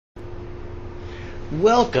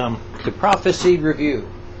Welcome to Prophecy Review,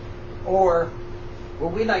 or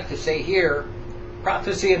what we like to say here,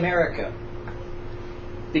 Prophecy America.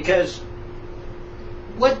 Because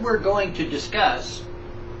what we're going to discuss,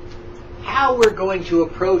 how we're going to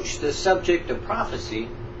approach the subject of prophecy,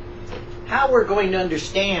 how we're going to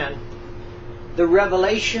understand the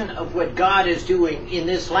revelation of what God is doing in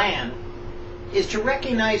this land, is to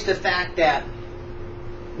recognize the fact that,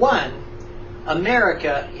 one,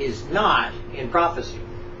 America is not in prophecy.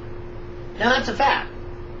 Now that's a fact.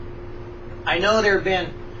 I know there have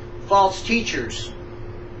been false teachers.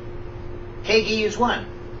 Hagee is one.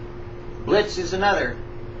 Blitz is another.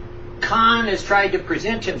 Khan has tried to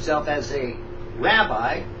present himself as a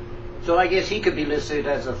rabbi, so I guess he could be listed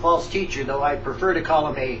as a false teacher, though I prefer to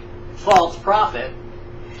call him a false prophet.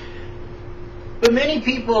 But many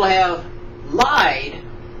people have lied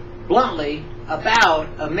bluntly about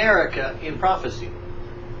America in prophecy.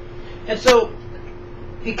 And so,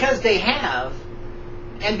 because they have,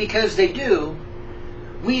 and because they do,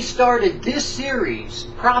 we started this series,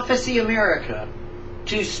 Prophecy America,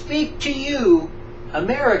 to speak to you,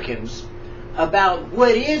 Americans, about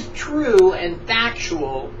what is true and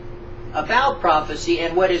factual about prophecy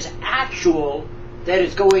and what is actual that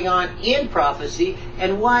is going on in prophecy,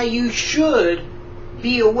 and why you should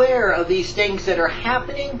be aware of these things that are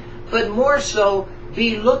happening, but more so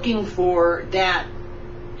be looking for that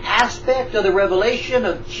aspect of the revelation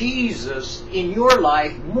of Jesus in your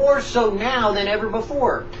life, more so now than ever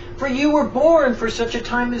before. For you were born for such a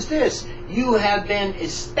time as this. You have been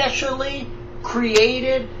especially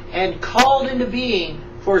created and called into being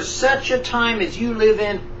for such a time as you live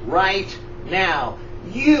in right now.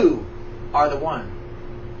 You are the one.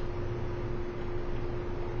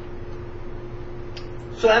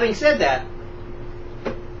 So having said that,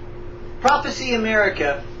 Prophecy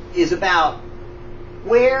America is about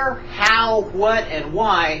where, how, what, and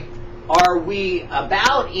why are we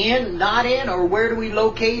about, in, not in, or where do we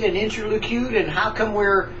locate and interlocute, and how come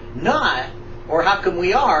we're not, or how come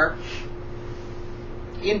we are,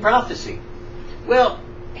 in prophecy. Well,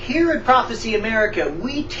 here at Prophecy America,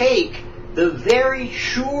 we take the very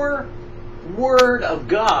sure Word of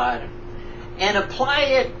God and apply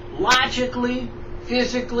it logically,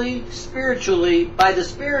 physically, spiritually, by the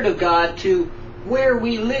Spirit of God to where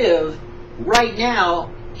we live right now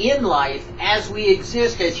in life as we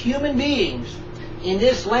exist as human beings in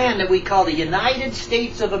this land that we call the United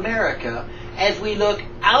States of America. As we look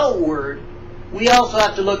outward, we also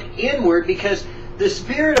have to look inward, because the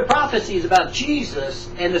spirit of prophecy is about Jesus,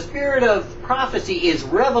 and the spirit of prophecy is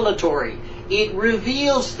revelatory. It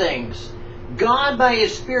reveals things. God by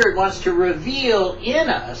His Spirit wants to reveal in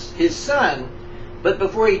us His Son, but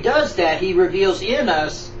before He does that, He reveals in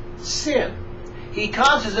us sin. He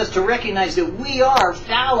causes us to recognize that we are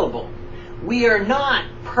fallible. We are not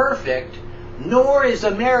perfect, nor is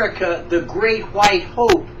America the great white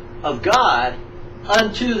hope of God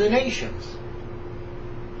unto the nations.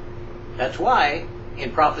 That's why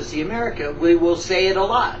in Prophecy America we will say it a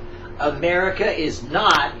lot. America is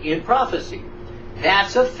not in prophecy.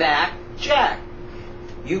 That's a fact check.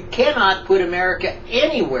 You cannot put America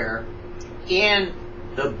anywhere in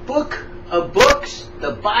the book of books,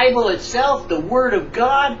 the Bible itself, the Word of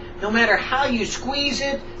God. No matter how you squeeze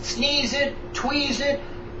it, sneeze it, tweeze it,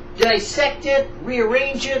 dissect it,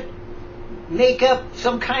 rearrange it, make up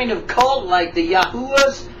some kind of cult like the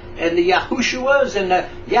Yahuwahs and the Yahushuas and the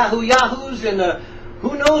Yahoos and the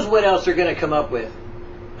who knows what else they're going to come up with.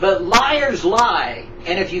 But liars lie,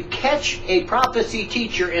 and if you catch a prophecy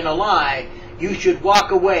teacher in a lie, you should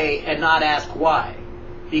walk away and not ask why.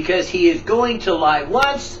 Because he is going to lie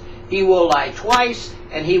once, he will lie twice,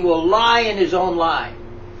 and he will lie in his own lie.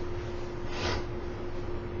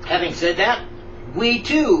 Having said that, we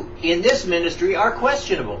too, in this ministry, are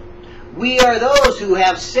questionable. We are those who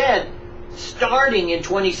have said, starting in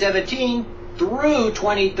 2017 through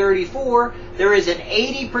 2034, there is an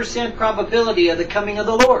 80% probability of the coming of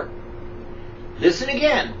the Lord. Listen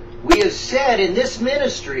again. We have said in this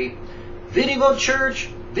ministry, Vidivo Church,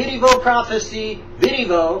 Vidivo Prophecy,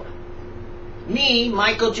 Vidivo, me,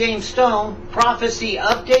 Michael James Stone, Prophecy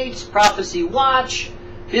Updates, Prophecy Watch,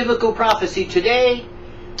 Biblical Prophecy Today,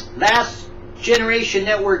 Last Generation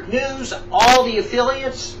Network News, all the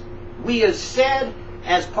affiliates. We have said,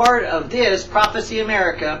 as part of this Prophecy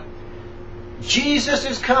America, Jesus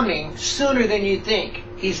is coming sooner than you think.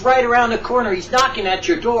 He's right around the corner. He's knocking at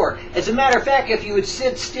your door. As a matter of fact, if you would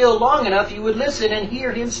sit still long enough, you would listen and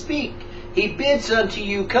hear Him speak. He bids unto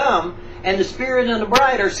you, come, and the Spirit and the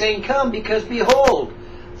bride are saying, come, because behold,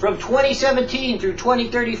 from 2017 through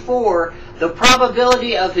 2034, the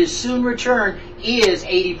probability of His soon return is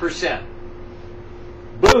 80%.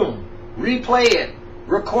 boom, replay it,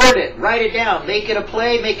 record it, write it down, make it a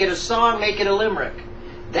play, make it a song, make it a limerick.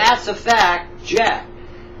 That's a fact, Jack.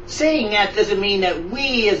 Saying that doesn't mean that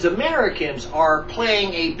we as Americans are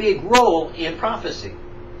playing a big role in prophecy.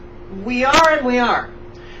 We are and we aren't.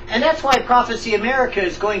 And that's why Prophecy America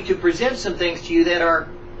is going to present some things to you that are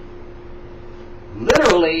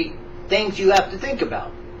literally things you have to think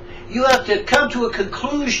about. You have to come to a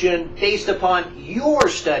conclusion based upon your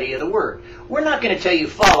study of the Word. We're not going to tell you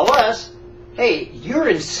follow us. Hey, you're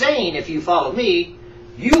insane if you follow me.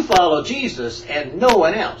 You follow Jesus and no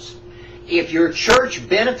one else. If your church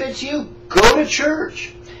benefits you, go to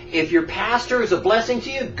church. If your pastor is a blessing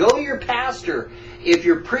to you, go to your pastor. If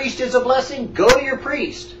your priest is a blessing, go to your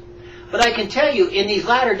priest. But I can tell you, in these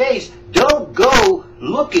latter days, don't go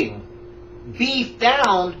looking. Be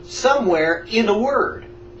found somewhere in the Word.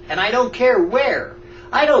 And I don't care where.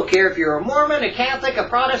 I don't care if you're a Mormon, a Catholic, a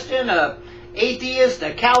Protestant, a atheist,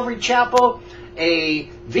 a Calvary Chapel, a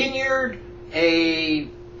Vineyard, a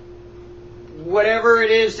whatever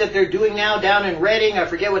it is that they're doing now down in Reading, I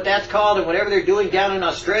forget what that's called, and whatever they're doing down in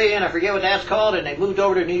Australia, and I forget what that's called, and they moved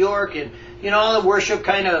over to New York, and all the worship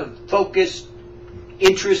kind of focused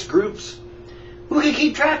interest groups. Who can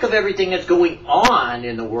keep track of everything that's going on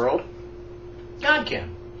in the world? God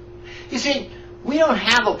can. You see, we don't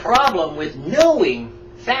have a problem with knowing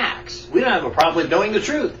facts. We don't have a problem with knowing the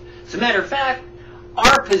truth. As a matter of fact,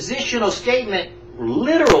 our positional statement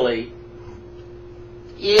literally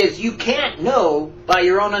is you can't know by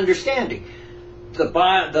your own understanding. The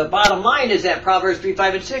bottom line is that Proverbs 3,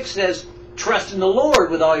 5, and 6 says, trust in the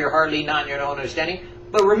Lord with all your heart, lean not in your own understanding.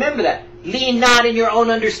 But remember that, lean not in your own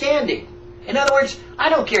understanding. In other words, I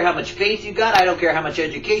don't care how much faith you got, I don't care how much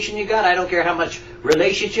education you got, I don't care how much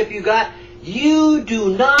relationship you got. You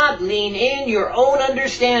do not lean in your own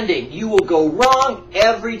understanding. You will go wrong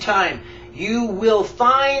every time. You will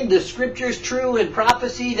find the scriptures true in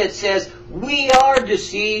prophecy that says we are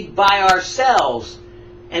deceived by ourselves.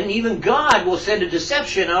 And even God will send a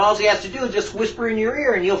deception, and all he has to do is just whisper in your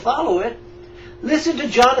ear and you'll follow it. Listen to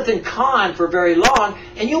Jonathan Cahn for very long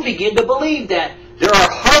and you'll begin to believe that. There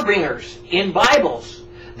are harbingers in Bibles.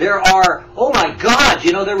 There are, oh my God,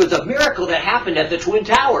 there was a miracle that happened at the Twin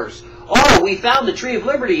Towers. Oh, we found the Tree of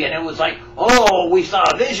Liberty, and it was like, oh, we saw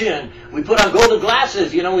a vision. We put on golden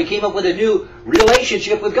glasses. We came up with a new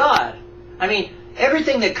relationship with God. I mean,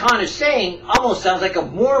 everything that Cahn is saying almost sounds like a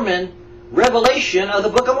Mormon revelation of the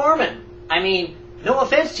Book of Mormon. I mean, no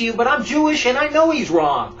offense to you, but I'm Jewish, and I know he's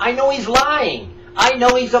wrong. I know he's lying. I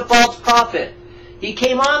know he's a false prophet. He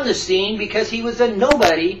came on the scene because he was a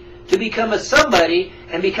nobody to become a somebody,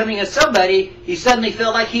 and becoming a somebody, he suddenly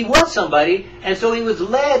felt like he was somebody, and so he was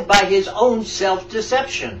led by his own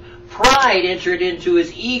self-deception. Pride entered into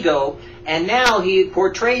his ego, and now he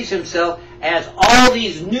portrays himself as all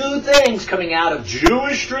these new things coming out of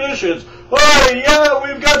Jewish traditions. Oh yeah,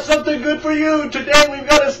 we've got something good for you. Today we've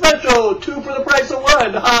got a special, 2 for the price of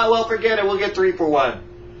 1. Well, forget it, we'll get 3 for 1.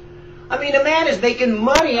 I mean, a man is making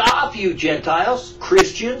money off you, Gentiles,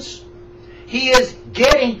 Christians. He is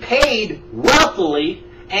getting paid wealthily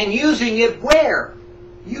and using it where?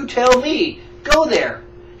 You tell me. Go there.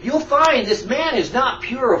 You'll find this man is not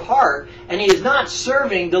pure of heart, and he is not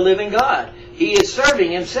serving the living God. He is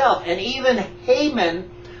serving himself. And even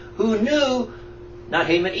Haman, who knew, not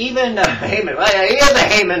Haman, even Haman, well, he is a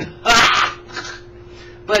Haman.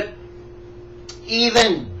 But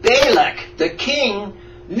even Balak, the king,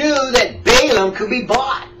 knew that Balaam could be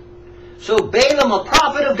bought. So Balaam, a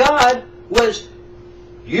prophet of God, was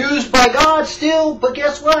used by God still, but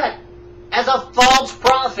guess what? As a false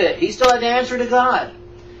prophet. He still had to answer to God.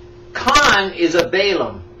 Cahn is a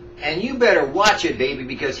Balaam, and you better watch it, baby,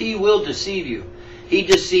 because he will deceive you. He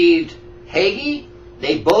deceived Haggai.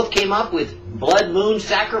 They both came up with blood moon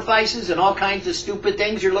sacrifices and all kinds of stupid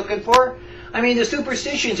things you're looking for. I mean, the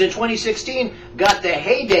superstitions in 2016 got the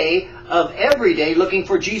heyday of every day looking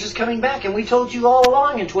for Jesus coming back. And we told you all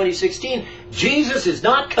along in 2016, Jesus is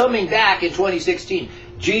not coming back in 2016.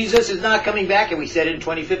 Jesus is not coming back, and we said it in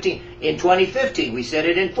 2015. In 2015, we said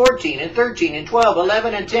it in 14, and 13, and 12,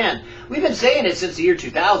 11, and 10. We've been saying it since the year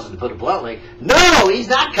 2000, to put it bluntly. No, he's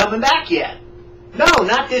not coming back yet. No,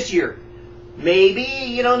 not this year.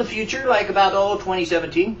 Maybe, in the future, like about,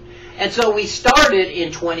 2017. And so we started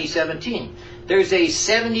in 2017. There's a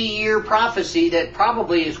 70-year prophecy that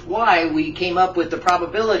probably is why we came up with the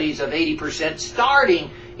probabilities of 80%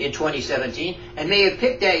 starting in 2017, and may have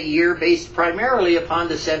picked that year based primarily upon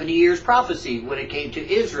the 70 years prophecy when it came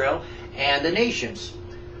to Israel and the nations.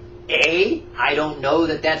 I don't know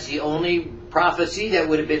that that's the only prophecy that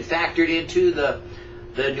would have been factored into the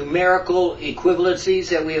the numerical equivalencies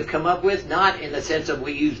that we have come up with, not in the sense of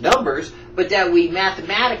we use numbers, but that we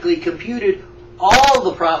mathematically computed all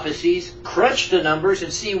the prophecies, crunched the numbers,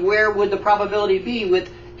 and see where would the probability be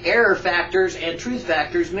with error factors and truth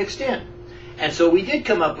factors mixed in. And so we did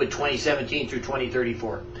come up with 2017 through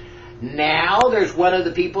 2034. Now there's one of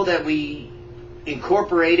the people that we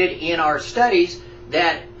incorporated in our studies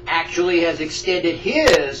that actually has extended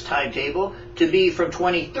his timetable to be from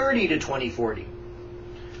 2030 to 2040.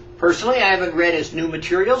 Personally, I haven't read his new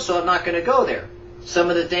material, so I'm not going to go there. Some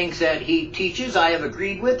of the things that he teaches I have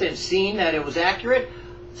agreed with and seen that it was accurate.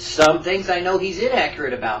 Some things I know he's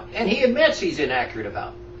inaccurate about, and he admits he's inaccurate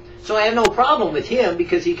about. So I have no problem with him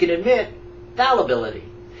because he can admit fallibility.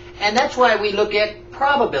 And that's why we look at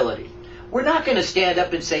probability. We're not going to stand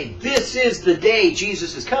up and say, this is the day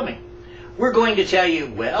Jesus is coming. We're going to tell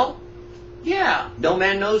you, well, yeah, no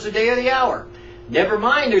man knows the day or the hour. Never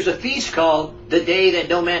mind, there's a feast called the day that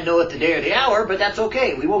no man knoweth the day or the hour, but that's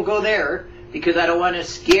okay. We won't go there because I don't want to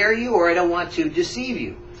scare you or I don't want to deceive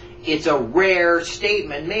you. It's a rare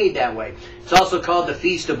statement made that way. It's also called the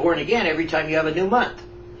Feast of Born Again every time you have a new month.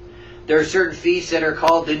 There are certain feasts that are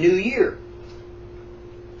called the New Year.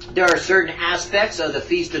 There are certain aspects of the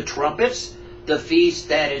Feast of Trumpets, the feast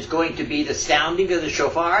that is going to be the sounding of the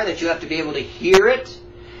shofar, that you have to be able to hear it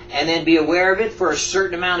and then be aware of it for a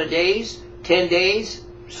certain amount of days, 10 days,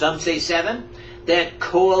 some say 7, that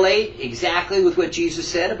correlate exactly with what Jesus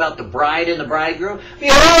said about the bride and the bridegroom.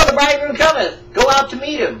 Behold, the bridegroom cometh, go out to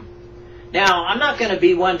meet him. Now, I'm not going to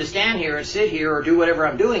be one to stand here and sit here or do whatever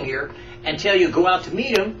I'm doing here and tell you go out to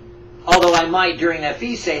meet him, although I might during that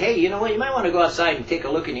feast say, hey, you know what, you might want to go outside and take a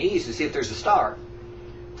look in the east to see if there's a star.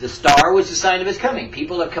 The star was the sign of his coming.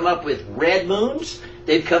 People have come up with red moons.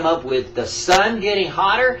 They've come up with the sun getting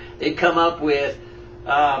hotter. They've come up with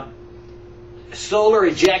solar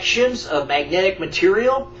ejections of magnetic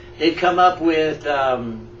material. They've come up with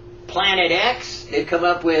Planet X. They've come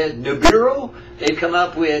up with Nibiru. They've come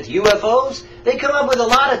up with UFOs. They come up with a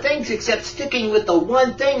lot of things except sticking with the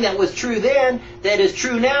one thing that was true then, that is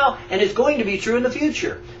true now, and is going to be true in the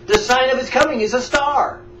future. The sign of his coming is a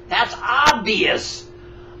star. That's obvious.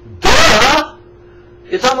 Duh!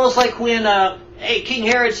 It's almost like when King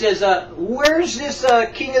Herod says, where's this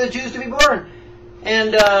king of the Jews to be born?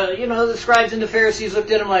 And, the scribes and the Pharisees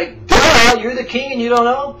looked at him like, duh, you're the king and you don't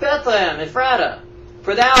know? Bethlehem, Ephrata.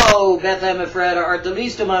 For thou, Bethlehem, Ephrata, art the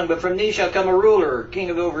least among, but from thee shall come a ruler, king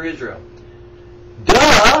of over Israel.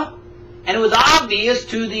 Duh! And it was obvious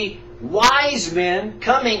to the wise men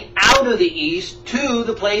coming out of the east to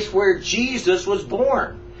the place where Jesus was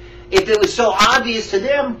born. If it was so obvious to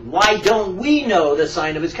them, why don't we know the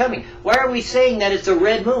sign of his coming? Why are we saying that it's a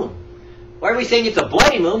red moon? Why are we saying it's a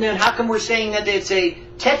bloody moon? Then how come we're saying that it's a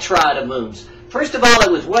tetrad of moons? First of all, it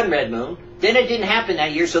was one red moon. Then it didn't happen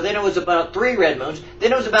that year, so then it was about 3 red moons.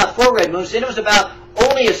 Then it was about 4 red moons. Then it was about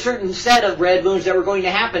only a certain set of red moons that were going to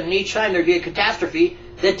happen, and each time there'd be a catastrophe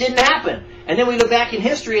that didn't happen. And then we look back in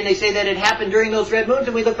history, and they say that it happened during those red moons,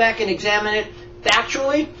 and we look back and examine it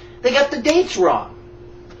factually. They got the dates wrong.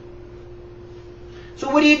 So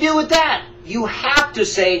what do you do with that? You have to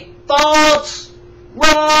say, false,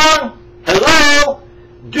 wrong, hello,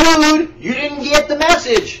 dude, you didn't get the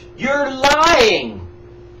message. You're lying.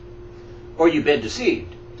 Or you've been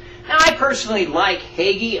deceived. Now, I personally like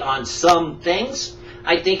Hagee on some things.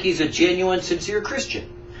 I think he's a genuine, sincere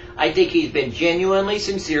Christian. I think he's been genuinely,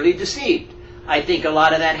 sincerely deceived. I think a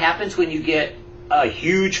lot of that happens when you get a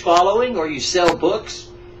huge following or you sell books.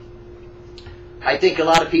 I think a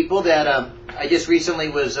lot of people that I just recently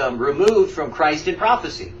was removed from Christ in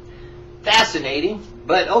Prophecy. Fascinating,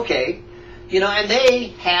 but okay. And they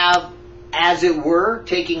have, as it were,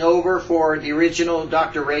 taking over for the original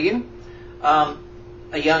Dr. Reagan,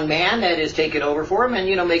 a young man that is taken over for him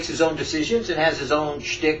and, makes his own decisions and has his own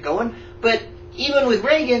shtick going. But even with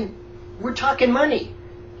Reagan, we're talking money.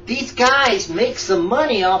 These guys make some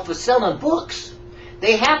money off of selling books.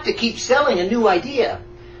 They have to keep selling a new idea.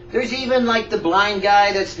 There's even like the blind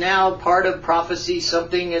guy that's now part of Prophecy,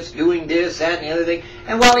 something that's doing this, that, and the other thing.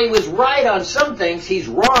 And while he was right on some things, he's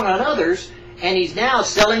wrong on others, and he's now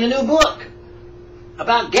selling a new book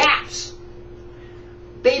about gaps.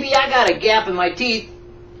 Baby, I got a gap in my teeth,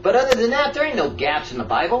 but other than that, there ain't no gaps in the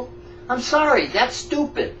Bible. I'm sorry, that's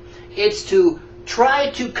stupid. It's to try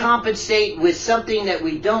to compensate with something that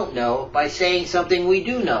we don't know by saying something we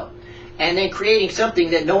do know, and then creating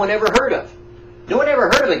something that no one ever heard of. No one ever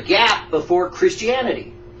heard of a gap before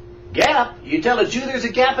Christianity. Gap? You tell a Jew there's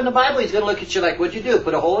a gap in the Bible, he's going to look at you like, what'd you do,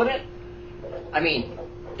 put a hole in it? I mean,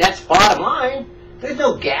 that's bottom line. There's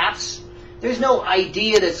no gaps. There's no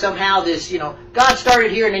idea that somehow this, God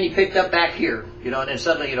started here and then he picked up back here, and then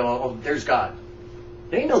suddenly, oh, there's God.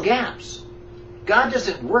 There ain't no gaps. God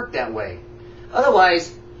doesn't work that way.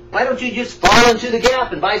 Otherwise, why don't you just fall into the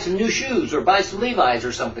gap and buy some new shoes or buy some Levi's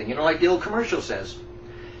or something, like the old commercial says.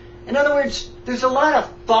 In other words, there's a lot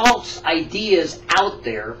of false ideas out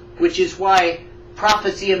there, which is why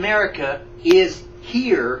Prophecy America is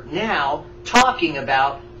here now talking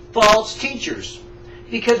about false teachers.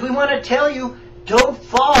 Because we want to tell you, don't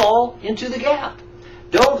fall into the gap.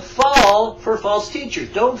 Don't fall for false teachers.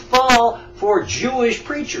 Don't fall for Jewish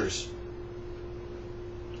preachers.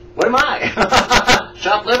 What am I?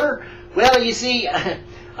 Chopped liver? Well, you see,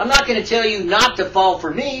 I'm not going to tell you not to fall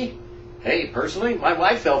for me. Hey, personally, my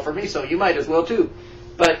wife fell for me, so you might as well too.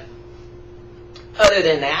 But other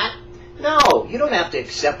than that, no, you don't have to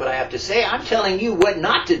accept what I have to say. I'm telling you what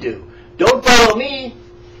not to do. Don't follow me.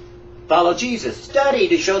 Follow Jesus. Study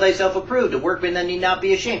to show thyself approved, a workman that need not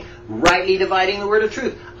be ashamed. Rightly dividing the word of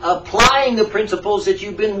truth. Applying the principles that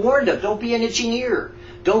you've been warned of. Don't be an itching ear.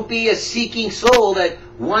 Don't be a seeking soul that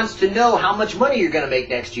wants to know how much money you're going to make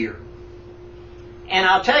next year. And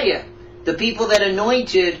I'll tell you, the people that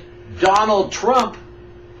anointed Donald Trump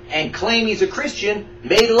and claim he's a Christian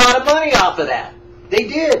made a lot of money off of that. They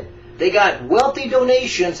did. They got wealthy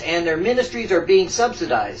donations and their ministries are being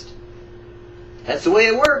subsidized. That's the way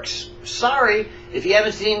it works. Sorry, if you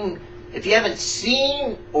haven't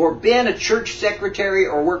seen or been a church secretary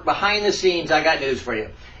or worked behind the scenes, I got news for you.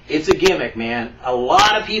 It's a gimmick, man. A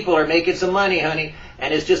lot of people are making some money, honey,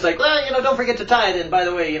 and it's just like, well, don't forget to tithe. And by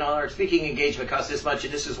the way, our speaking engagement costs this much,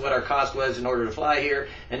 and this is what our cost was in order to fly here,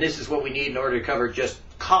 and this is what we need in order to cover just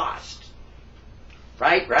cost.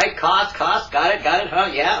 Right? Cost. Got it, huh?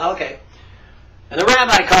 Yeah, okay. And the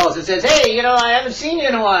rabbi calls and says, hey, I haven't seen you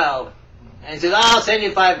in a while. And he says, I'll send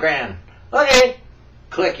you $5,000. Okay.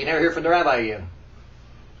 Click. You never hear from the rabbi again.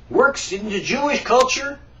 Works in the Jewish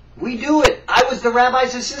culture. We do it. I was the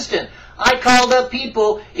rabbi's assistant. I called up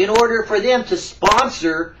people in order for them to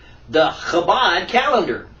sponsor the Chabad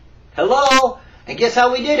calendar. Hello? And guess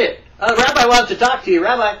how we did it? The rabbi wants to talk to you,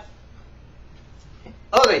 Rabbi.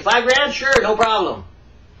 Okay, $5,000? Sure, no problem.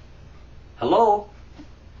 Hello?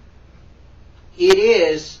 It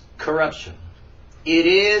is corruption. It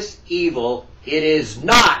is evil. It is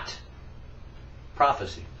not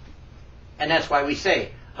prophecy. And that's why we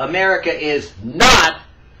say, America is not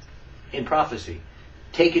in prophecy.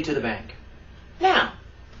 Take it to the bank. Now,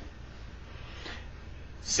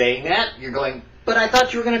 saying that, you're going, but I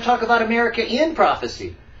thought you were going to talk about America in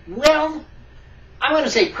prophecy. Well, I'm going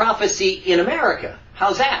to say prophecy in America.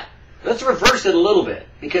 How's that? Let's reverse it a little bit.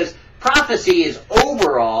 Because prophecy is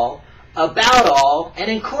overall, about all,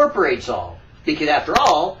 and incorporates all. Because after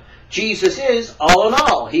all, Jesus is all in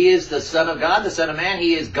all. He is the Son of God, the Son of Man.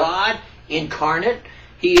 He is God incarnate.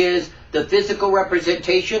 He is the physical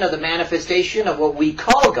representation of the manifestation of what we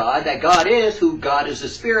call God, that God is, who God is the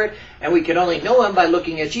Spirit, and we can only know Him by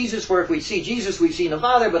looking at Jesus, for if we see Jesus, we've seen the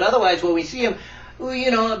Father, but otherwise when we see Him,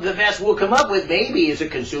 the best we'll come up with maybe is a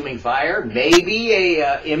consuming fire, maybe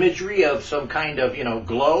a imagery of some kind of,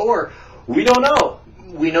 glow, or we don't know.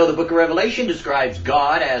 We know the book of Revelation describes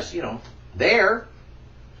God as, there,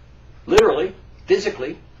 literally,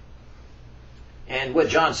 physically. And what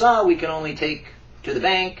John saw, we can only take to the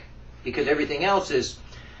bank, because everything else is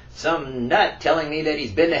some nut telling me that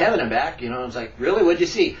he's been to heaven and back. It's like, really, what'd you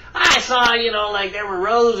see? I saw, like there were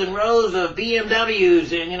rows and rows of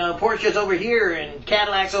BMWs and, Porsches over here and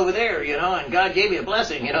Cadillacs over there, and God gave me a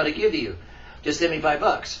blessing, to give to you. Just send me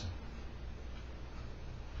 $5.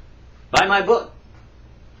 Buy my book.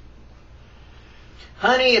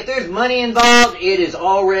 Honey, if there's money involved, it is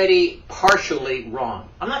already partially wrong.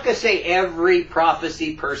 I'm not going to say every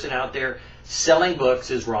prophecy person out there selling books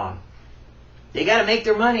is wrong. They got to make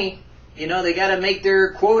their money. They got to make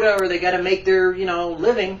their quota, or they got to make their,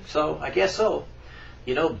 living. So I guess so.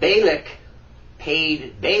 Balak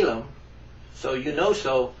paid Balaam. So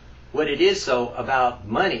so what it is so about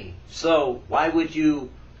money. So why would you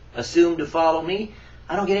assume to follow me?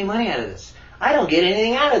 I don't get any money out of this. I don't get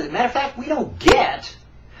anything out of it. Matter of fact, we don't get.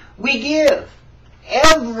 We give.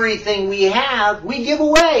 Everything we have, we give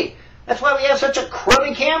away. That's why we have such a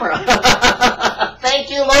crummy camera.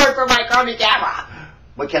 Thank you, Lord, for my crummy camera.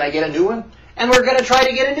 But can I get a new one? And we're going to try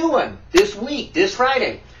to get a new one this week, this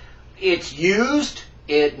Friday. It's used.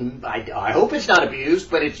 I hope it's not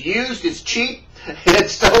abused, but it's used. It's cheap.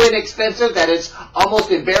 It's so inexpensive that it's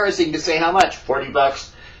almost embarrassing to say how much.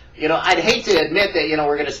 $40. I'd hate to admit that,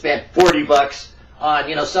 we're going to spend $40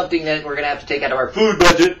 on, something that we're going to have to take out of our food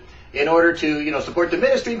budget in order to, support the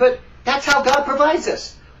ministry, but that's how God provides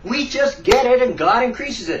us. We just get it and God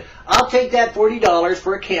increases it. I'll take that $40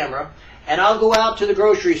 for a camera and I'll go out to the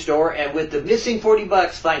grocery store and with the missing 40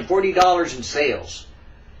 bucks find $40 in sales.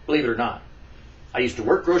 Believe it or not. I used to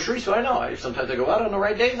work groceries, so I know. Sometimes I go out on the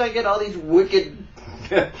right days, I get all these wicked,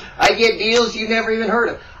 I get deals you never even heard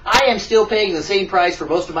of. I am still paying the same price for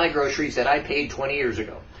most of my groceries that I paid 20 years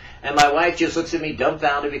ago. And my wife just looks at me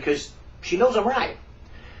dumbfounded because she knows I'm right.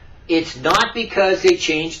 It's not because they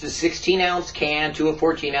changed the 16-ounce can to a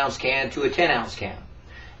 14-ounce can to a 10-ounce can.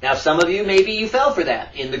 Now, some of you, maybe you fell for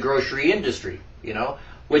that in the grocery industry. You know,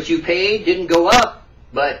 what you paid didn't go up,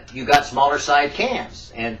 but you got smaller size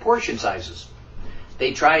cans and portion sizes.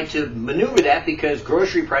 They tried to maneuver that because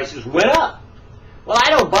grocery prices went up. Well, I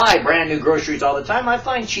don't buy brand new groceries all the time. I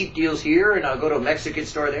find cheap deals here, and I'll go to a Mexican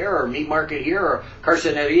store there, or meat market here, or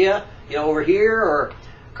Carceneria, you know, over here, or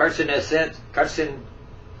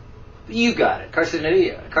you got it,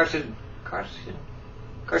 Carceneria.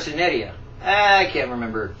 I can't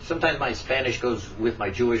remember. Sometimes my Spanish goes with my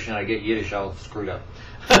Jewish, and I get Yiddish all screwed up.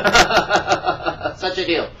 Such a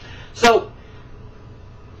deal. So,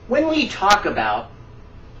 when we talk about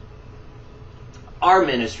our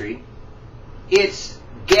ministry, it's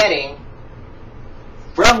getting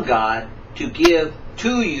from God to give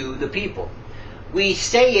to you, the people. We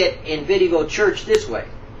say it in Vidigo Church this way.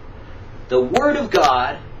 The Word of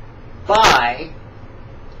God by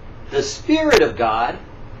the Spirit of God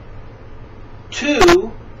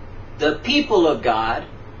to the people of God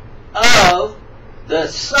of the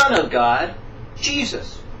Son of God,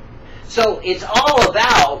 Jesus. So it's all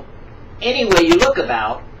about, any way you look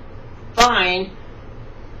about, find,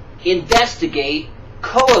 investigate,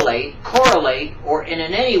 correlate, or in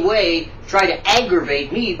any way try to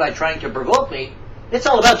aggravate me by trying to provoke me. It's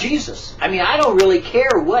all about Jesus. I mean, I don't really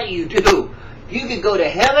care what you do. You could go to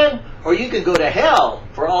heaven or you could go to hell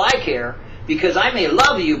for all I care, because I may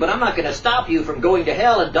love you, but I'm not going to stop you from going to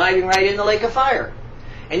hell and diving right in the lake of fire.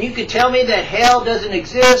 And you could tell me that hell doesn't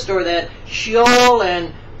exist, or that Sheol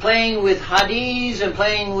and playing with Hades and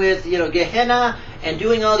playing with, Gehenna and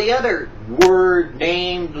doing all the other word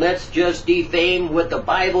named, let's just defame what the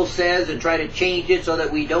Bible says and try to change it so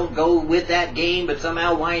that we don't go with that game but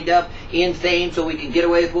somehow wind up in fame so we can get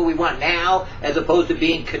away with what we want now, as opposed to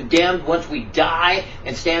being condemned once we die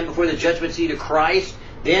and stand before the judgment seat of Christ.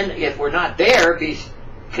 Then, if we're not there, be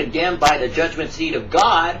condemned by the judgment seat of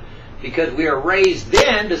God, because we are raised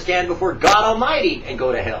then to stand before God Almighty and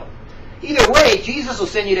go to hell. Either way, Jesus will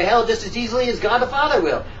send you to hell just as easily as God the Father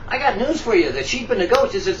will. I got news for you. The sheep and the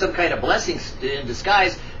goats isn't some kind of blessing in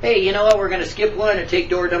disguise. Hey, you know what? We're going to skip one and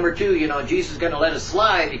take door number 2. Jesus is going to let us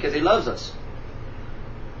slide because He loves us.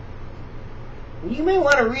 You may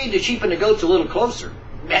want to read the sheep and the goats a little closer.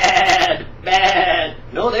 Bad, bad.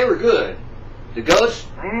 No, they were good. The goats,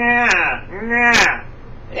 nah.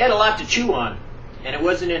 They had a lot to chew on, and it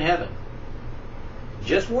wasn't in heaven.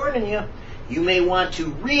 Just warning you. You may want to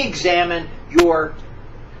re-examine you're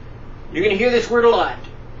going to hear this word a lot,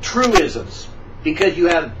 truisms. Because you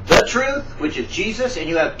have the truth, which is Jesus, and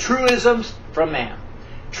you have truisms from man.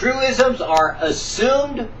 Truisms are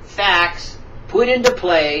assumed facts put into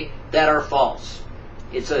play that are false.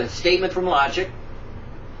 It's a statement from logic.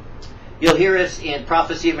 You'll hear us in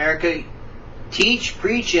Prophecy America teach,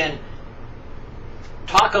 preach, and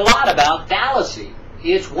talk a lot about fallacy.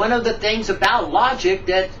 It's one of the things about logic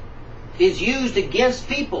that is used against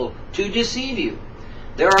people to deceive you.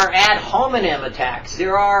 There are ad hominem attacks.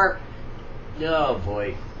 There are, oh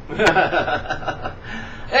boy,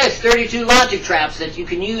 there's 32 logic traps that you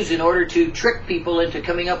can use in order to trick people into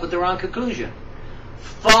coming up with the wrong conclusion.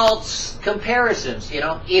 False comparisons,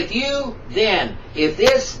 if you, then, if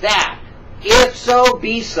this, that, if so,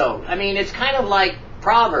 be so. I mean, it's kind of like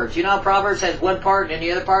Proverbs. Proverbs has one part and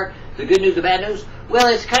the other part, the good news, the bad news. Well,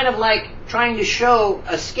 it's kind of like trying to show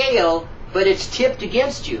a scale, but it's tipped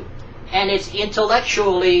against you. And it's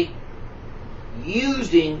intellectually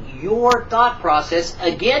using your thought process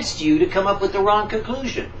against you to come up with the wrong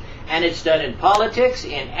conclusion. And it's done in politics,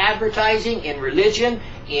 in advertising, in religion,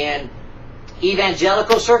 in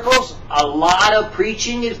evangelical circles. A lot of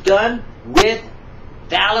preaching is done with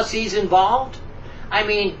fallacies involved. I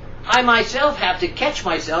mean, I myself have to catch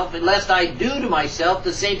myself lest I do to myself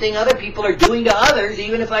the same thing other people are doing to others,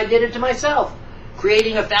 even if I did it to myself.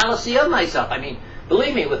 Creating a fallacy of myself. I mean,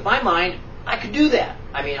 believe me, with my mind, I could do that.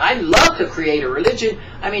 I mean, I'd love to create a religion.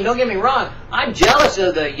 I mean, don't get me wrong. I'm jealous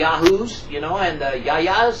of the Yahoos, and the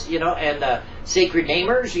Yayas, and the Sacred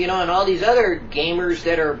Namers, and all these other gamers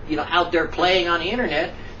that are, out there playing on the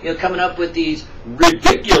internet, coming up with these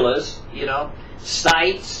ridiculous,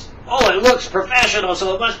 sites. Oh, it looks professional,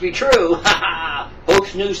 so it must be true.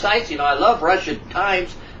 Hoax news sites. I love Russian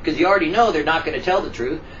Times. because you already know they're not going to tell the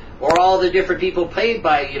truth, or all the different people paid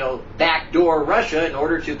by, backdoor Russia in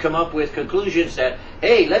order to come up with conclusions that,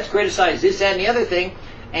 hey, let's criticize this, that, and the other thing,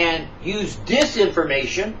 and use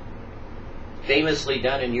disinformation, famously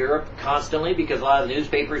done in Europe constantly, because a lot of the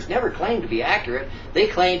newspapers never claim to be accurate. They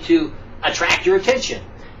claim to attract your attention.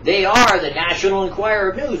 They are the National Enquirer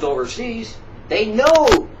of News overseas. They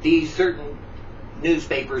know these certain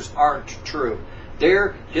newspapers aren't true.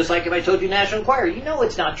 They're just like if I told you National Enquirer, you know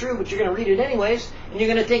it's not true, but you're going to read it anyways, and you're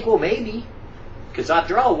going to think, well, maybe. Because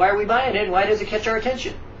after all, why are we buying it, and why does it catch our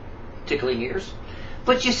attention? Tickling ears.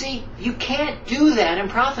 But you see, you can't do that in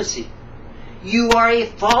prophecy. You are a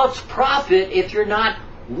false prophet if you're not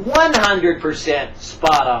 100%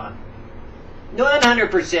 spot on.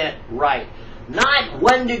 100% right. Not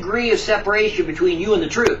 1 degree of separation between you and the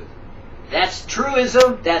truth. That's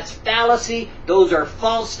truism, that's fallacy, those are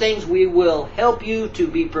false things we will help you to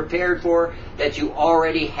be prepared for that you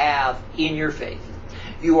already have in your faith.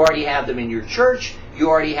 You already have them in your church, you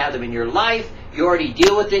already have them in your life, you already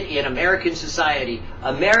deal with it in American society.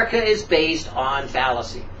 America is based on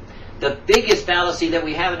fallacy. The biggest fallacy that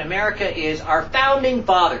we have in America is our founding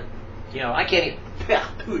father. I can't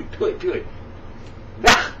even...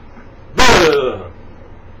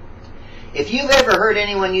 If you've ever heard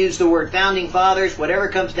anyone use the word founding fathers, whatever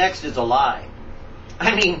comes next is a lie.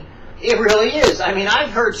 It really is.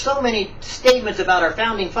 I've heard so many statements about our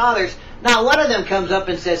founding fathers. Now, one of them comes up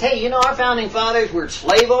and says, hey, our founding fathers were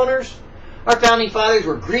slave owners. Our founding fathers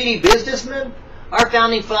were greedy businessmen. Our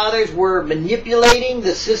founding fathers were manipulating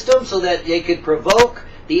the system so that they could provoke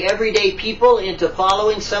the everyday people into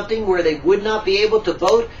following something where they would not be able to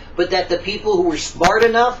vote, but that the people who were smart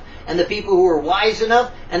enough and the people who were wise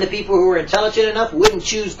enough and the people who were intelligent enough wouldn't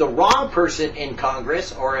choose the wrong person in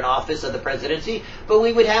Congress or in office of the presidency, but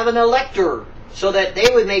we would have an elector so that they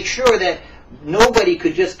would make sure that nobody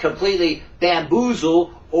could just completely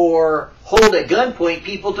bamboozle or hold at gunpoint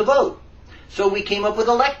people to vote. So we came up with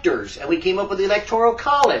electors, and we came up with the Electoral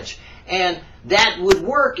College, and that would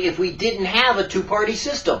work if we didn't have a two-party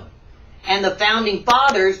system. And the Founding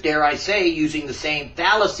Fathers, dare I say, using the same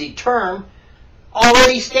fallacy term,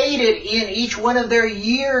 already stated in each one of their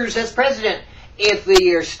years as president, if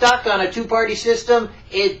you're stuck on a two-party system,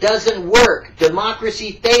 it doesn't work.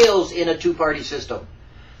 Democracy fails in a two-party system.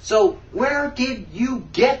 So where did you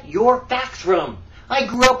get your facts from? I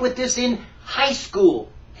grew up with this in high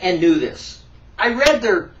school and knew this. I read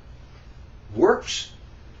their works,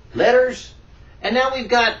 letters, and now we've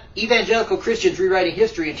got evangelical Christians rewriting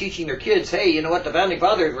history and teaching their kids, hey, you know what, the Founding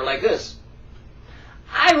Fathers were like this.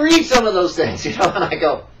 I read some of those things, and I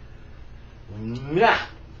go, nah.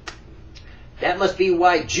 That must be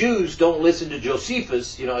why Jews don't listen to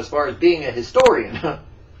Josephus, as far as being a historian.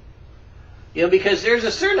 Because there's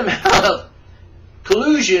a certain amount of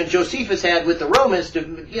collusion Josephus had with the Romans to,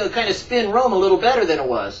 kind of spin Rome a little better than it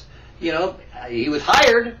was. He was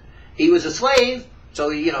hired, he was a slave, so,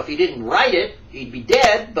 if he didn't write it, he'd be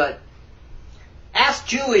dead, but ask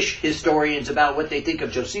Jewish historians about what they think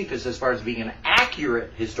of Josephus as far as being an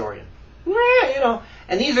accurate historian.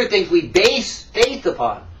 And these are things we base faith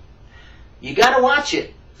upon. You got to watch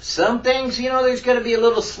it. Some things, there's going to be a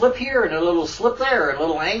little slip here and a little slip there, and a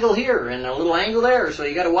little angle here and a little angle there, so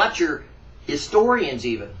you got to watch your historians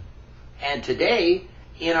even. And today,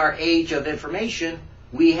 in our age of information,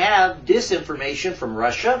 we have disinformation from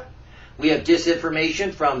Russia. We have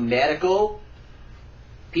disinformation from medical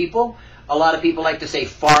people. A lot of people like to say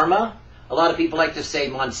pharma. A lot of people like to say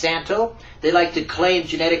Monsanto. They like to claim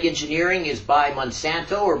genetic engineering is by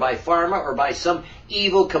Monsanto or by pharma or by some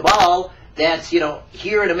evil cabal that's,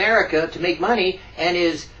 here in America to make money and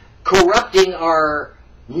is corrupting our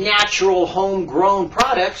natural homegrown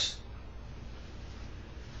products.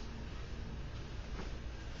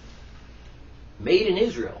 Made in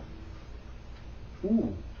Israel.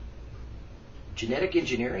 Ooh. Genetic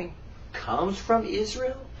engineering comes from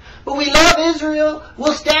Israel? But we love Israel.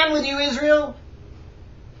 We'll stand with you, Israel.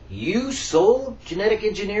 You sold genetic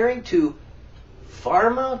engineering to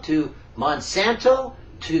pharma, to Monsanto,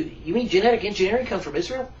 you mean genetic engineering comes from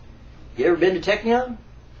Israel? You ever been to Technion?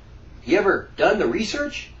 You ever done the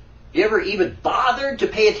research? You ever even bothered to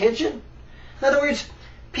pay attention? In other words,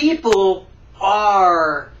 people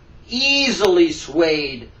are easily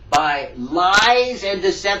swayed by lies and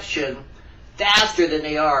deception faster than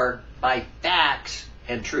they are by facts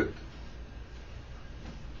and truth.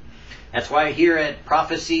 That's why here at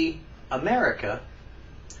Prophecy America,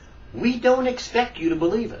 we don't expect you to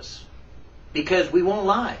believe us, because we won't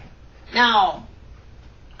lie. Now,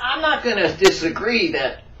 I'm not going to disagree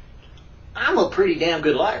that I'm a pretty damn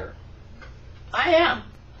good liar. I am.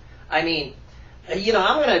 I mean,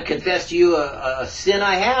 I'm going to confess to you a sin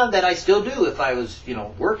I have that I still do if I was,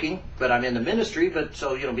 working, but I'm in the ministry. But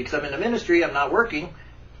so, because I'm in the ministry, I'm not working.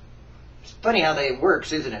 It's funny how that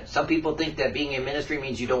works, isn't it? Some people think that being in ministry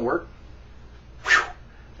means you don't work. Whew.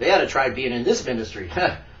 They ought to try being in this ministry.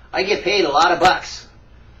 I get paid a lot of bucks.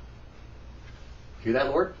 Hear that,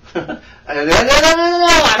 Lord? No, I don't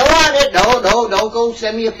want it. No, don't go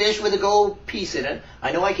send me a fish with a gold piece in it.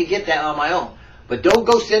 I know I could get that on my own. But don't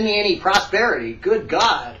go send me any prosperity. Good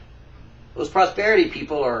God. Those prosperity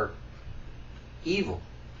people are evil.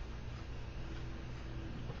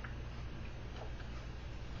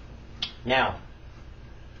 Now,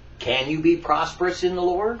 can you be prosperous in the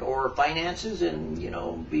Lord or finances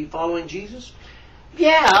and, be following Jesus?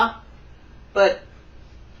 Yeah, but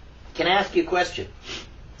can I ask you a question?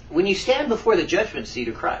 When you stand before the judgment seat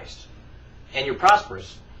of Christ and you're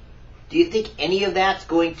prosperous, do you think any of that's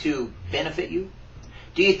going to benefit you?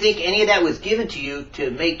 Do you think any of that was given to you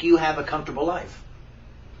to make you have a comfortable life?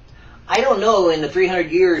 I don't know in the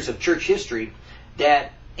 300 years of church history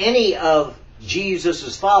that any of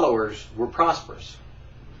Jesus' followers were prosperous.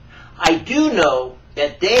 I do know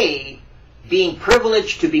that they, being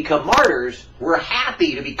privileged to become martyrs, were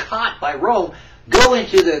happy to be caught by Rome, go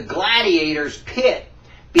into the gladiators' pit,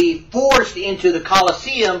 be forced into the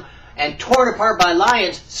Colosseum, and torn apart by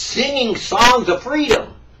lions, singing songs of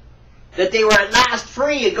freedom. That they were at last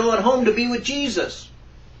free and going home to be with Jesus.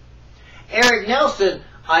 Eric Nelson,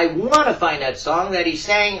 I want to find that song that he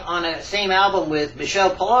sang on the same album with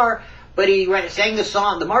Michel Pillar, but he sang the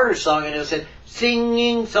song, the Martyr song, and it said,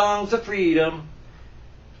 singing songs of freedom,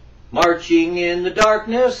 marching in the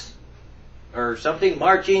darkness, or something,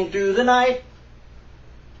 marching through the night,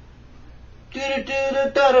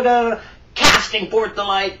 casting forth the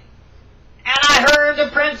light. And I heard the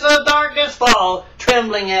Prince of Darkness fall,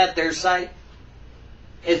 trembling at their sight.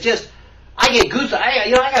 It's just, I get goose.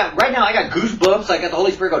 Right now I got goosebumps. I got the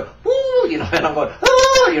Holy Spirit going, woo, and I'm going,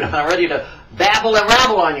 woo, I'm ready to babble and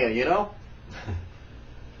rabble on you,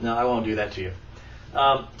 No, I won't do that to you.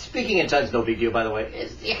 Speaking in tongues, no big deal, by the way.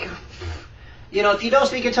 If you don't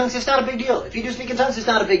speak in tongues, it's not a big deal. If you do speak in tongues, it's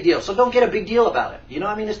not a big deal. So don't get a big deal about it.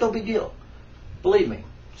 It's no big deal. Believe me,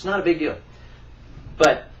 it's not a big deal.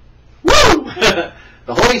 But woo!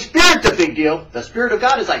 The Holy Spirit's a big deal. The Spirit of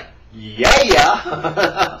God is like,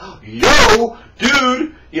 yeah. Yo,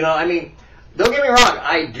 dude. Don't get me wrong.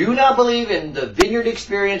 I do not believe in the vineyard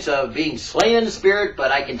experience of being slain in the Spirit,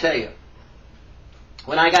 but I can tell you,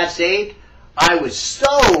 when I got saved, I was so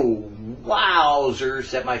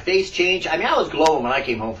wowzers that my face changed. I was glowing when I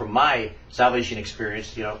came home from my salvation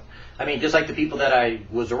experience, just like the people that I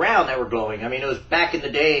was around that were glowing. It was back in the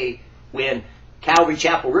day when Calvary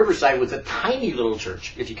Chapel Riverside was a tiny little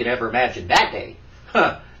church, if you can ever imagine that day.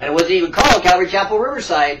 And it wasn't even called Calvary Chapel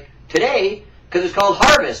Riverside today, because it's called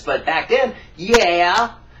Harvest. But back then,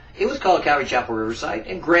 yeah, it was called Calvary Chapel Riverside.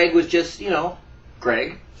 And Greg was just,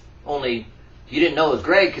 Greg. Only you didn't know it was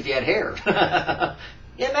Greg because he had hair.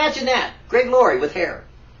 Imagine that. Greg Laurie with hair.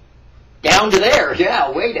 Down to there.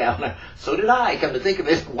 Yeah, way down. So did I, come to think of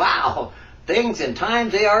it. Wow. Things and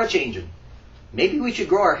times, they are changing. Maybe we should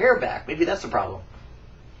grow our hair back. Maybe that's the problem.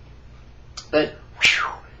 But, whew,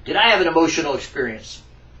 did I have an emotional experience?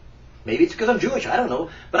 Maybe it's because I'm Jewish. I don't know.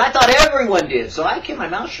 But I thought everyone did. So I kept my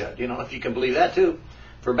mouth shut, if you can believe that too.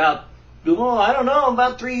 For about,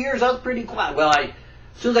 about 3 years, I was pretty quiet. Well, as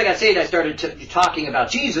soon as I got saved, I started talking about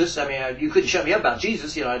Jesus. You couldn't shut me up about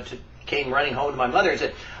Jesus. I came running home to my mother and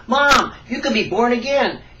said, Mom, you could be born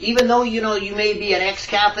again. Even though, you may be an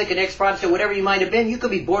ex-Catholic, an ex-Protestant, whatever you might have been, you could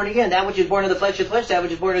be born again. That which is born of the flesh is flesh. That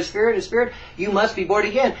which is born of the Spirit is spirit. You must be born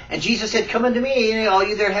again. And Jesus said, come unto me, all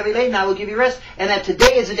you that are heavy laden, I will give you rest. And that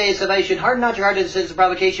today is the day of salvation. Harden not your heart as it says of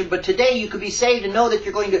provocation. But today you could be saved and know that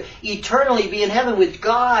you're going to eternally be in heaven with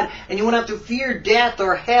God. And you won't have to fear death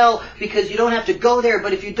or hell because you don't have to go there.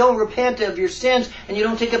 But if you don't repent of your sins and you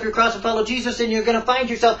don't take up your cross and follow Jesus, then you're going to find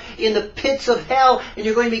yourself in the pits of hell. And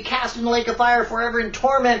you're going to be cast in the lake of fire forever in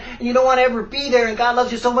torment. And you don't want to ever be there. And God loves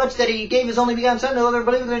you so much that He gave His only begotten Son, no other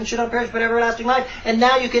believer and should not perish but everlasting life. And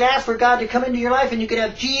now you could ask for God to come into your life, and you could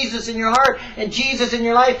have Jesus in your heart, and Jesus in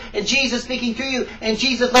your life, and Jesus speaking through you, and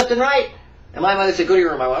Jesus left and right. And my mother said, go to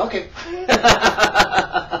your room. I went, okay.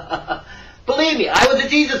 Believe me, I was a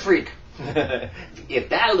Jesus freak. If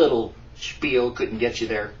that little spiel couldn't get you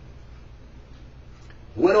there,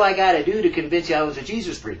 what do I got to do to convince you I was a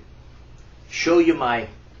Jesus freak? Show you my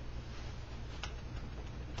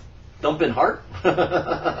thumping heart? Those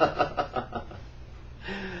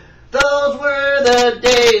were the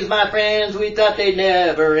days, my friends, we thought they'd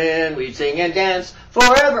never end. We'd sing and dance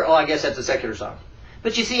forever. Oh, I guess that's a secular song.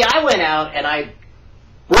 But you see, I went out and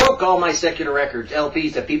broke all my secular records,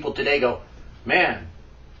 LPs, that people today go, man,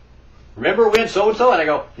 remember when so-and-so? And I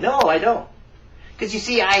go, no, I don't. Because you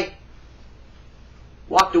see, I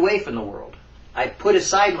walked away from the world. I put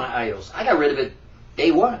aside my idols. I got rid of it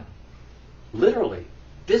day one. Literally,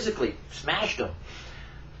 physically, smashed them.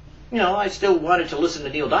 You know, I still wanted to listen to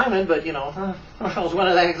Neil Diamond, but, you know, I was one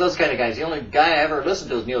of those kind of guys. The only guy I ever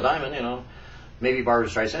listened to was Neil Diamond, you know. Maybe Barbra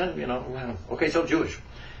Streisand, you know. Okay, so I'm Jewish.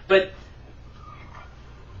 But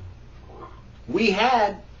we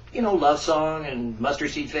had, you know, Love Song and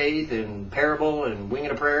Mustard Seed Faith and Parable and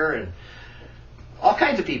Winging a Prayer and all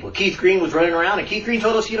kinds of people. Keith Green was running around, and Keith Green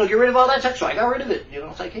told us, you know, get rid of all that stuff. So I got rid of it. You know,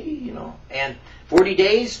 it's like, hey, you know. And 40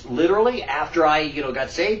 days, literally, after I, you know, got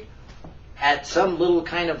saved, at some little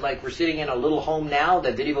kind of like, we're sitting in a little home now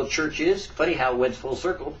that Videoville Church is. Funny how it went full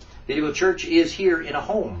circle. Videoville Church is here in a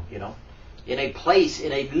home, you know, in a place,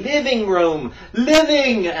 in a living room,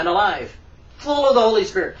 living and alive, full of the Holy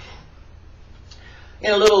Spirit.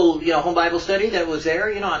 In a little, you know, home Bible study that was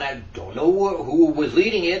there, you know, and I don't know who was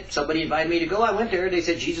leading it. Somebody invited me to go. I went there. They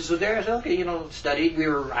said Jesus was there. I said, okay, you know, studied.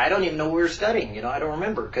 I don't even know we were studying, you know, I don't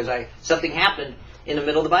remember, because something happened in the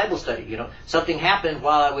middle of the Bible study, you know. Something happened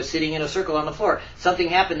while I was sitting in a circle on the floor. Something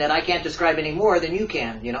happened that I can't describe any more than you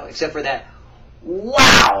can, you know, except for that,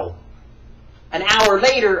 wow! An hour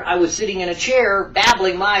later, I was sitting in a chair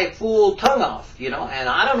babbling my fool tongue off, you know, and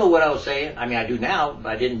I don't know what I was saying. I mean, I do now, but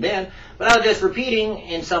I didn't then. But I was just repeating,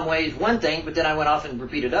 in some ways, one thing, but then I went off and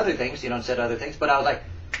repeated other things, you know, and said other things. But I was like,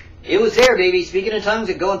 it was there, baby, speaking in tongues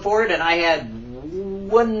and going forward, and I had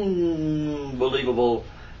unbelievable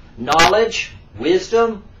knowledge,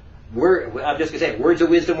 wisdom, I'm just going to say, words of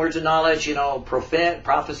wisdom, words of knowledge, you know,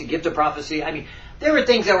 prophecy, gift of prophecy. I mean, there were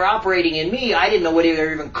things that were operating in me. I didn't know what they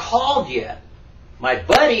were even called yet. My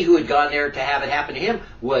buddy who had gone there to have it happen to him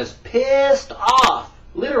was pissed off,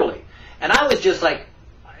 literally. And I was just like,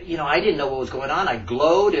 you know, I didn't know what was going on. I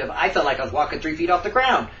glowed. I felt like I was walking 3 feet off the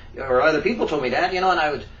ground. Or other people told me that, you know, and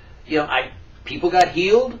I was, you know, people got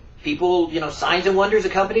healed. People, you know, signs and wonders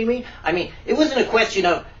accompanied me. I mean, it wasn't a question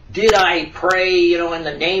of, did I pray, you know, in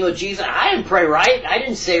the name of Jesus? I didn't pray right. I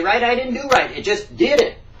didn't say right. I didn't do right. It just did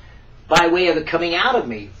it. By way of it coming out of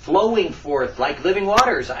me, flowing forth like living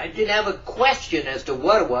waters. I didn't have a question as to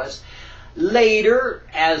what it was. Later,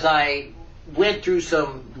 as I went through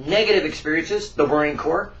some negative experiences, the Marine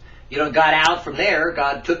Corps, you know, got out from there.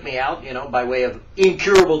 God took me out, you know, by way of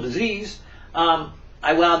incurable disease.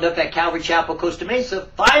 I wound up at Calvary Chapel, Costa Mesa,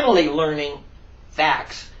 finally learning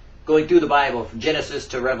facts, going through the Bible from Genesis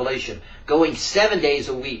to Revelation, going 7 days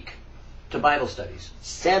a week to Bible studies.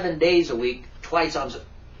 7 days a week, twice on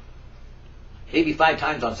maybe 5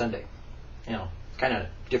 times on Sunday. You know, kind of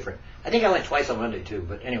different. I think I went twice on Monday too,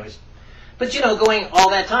 but anyways. But, you know, going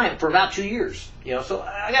all that time for about 2 years. You know, so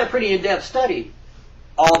I got a pretty in-depth study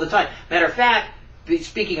all the time. Matter of fact,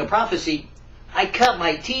 speaking of prophecy, I cut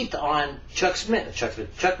my teeth on Chuck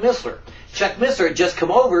Missler. Chuck Missler had just come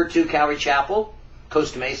over to Calvary Chapel,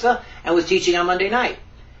 Costa Mesa, and was teaching on Monday night.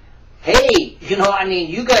 Hey, you know, I mean,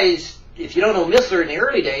 you guys, if you don't know Missler in the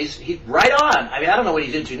early days, he's right on. I mean, I don't know what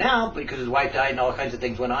he's into now because his wife died and all kinds of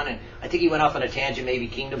things went on. And I think he went off on a tangent, maybe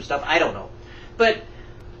kingdom stuff. I don't know. But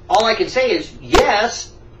all I can say is, yes,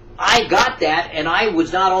 I got that. And I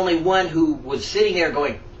was not only one who was sitting there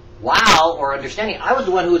going, wow, or understanding. I was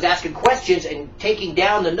the one who was asking questions and taking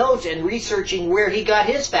down the notes and researching where he got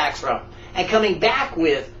his facts from and coming back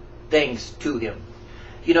with things to him.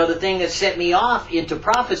 You know, the thing that set me off into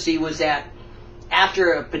prophecy was that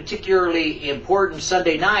after a particularly important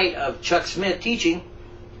Sunday night of Chuck Smith teaching,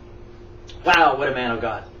 wow, what a man of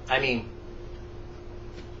God. I mean,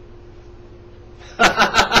 that's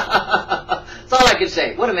all I can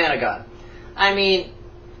say. What a man of God. I mean,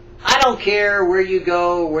 I don't care where you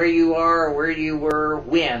go, where you are, where you were,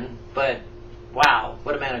 when, but wow,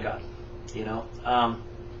 what a man of God. You know,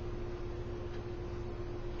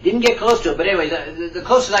 didn't get close to him, but anyway, the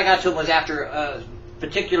closest I got to him was after a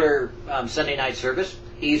particular Sunday night service.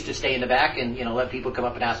 He used to stay in the back and, you know, let people come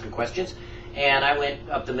up and ask him questions. And I went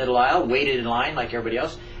up the middle aisle, waited in line like everybody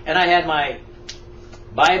else, and I had my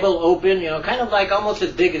Bible open, you know, kind of like almost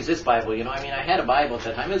as big as this Bible, you know. I mean, I had a Bible at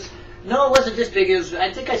that time. No, it wasn't this big.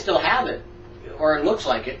 I think I still have it, or it looks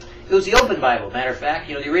like it. It was the Open Bible, matter of fact,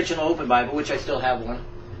 you know, the original Open Bible, which I still have one.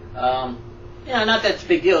 You know, not that's a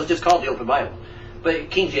big deal. It's just called the Open Bible.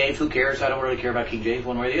 But King James, who cares? I don't really care about King James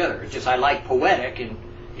one way or the other. It's just I like poetic, and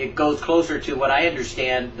it goes closer to what I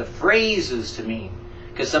understand the phrases to mean.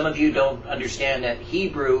 Because some of you don't understand that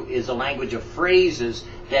Hebrew is a language of phrases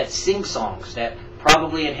that sing songs, that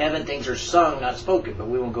probably in heaven things are sung, not spoken. But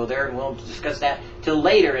we won't go there, and we won't discuss that till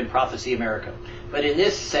later in Prophecy America. But in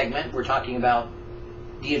this segment, we're talking about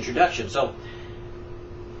the introduction. So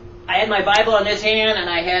I had my Bible in this hand, and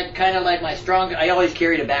I had kind of like my strong, I always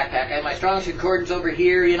carried a backpack. I had my Strong's Concordance over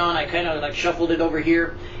here, you know, and I kind of like shuffled it over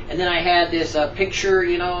here. And then I had this picture,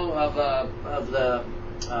 you know, of the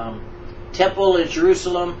temple in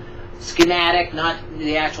Jerusalem, schematic, not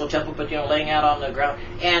the actual temple, but, you know, laying out on the ground.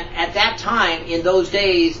 And at that time, in those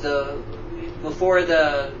days, before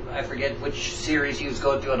the, I forget which series he was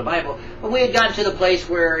going through on the Bible, but we had gotten to the place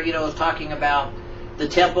where, you know, it was talking about the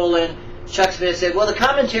temple, and Chuck Smith said, well, the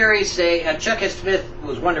commentaries say, Chuck S. Smith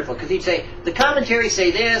was wonderful, because he'd say, the commentaries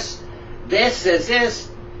say this says this,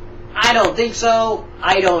 I don't think so,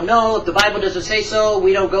 I don't know, if the Bible doesn't say so,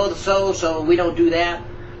 we don't go so we don't do that,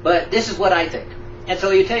 but this is what I think. And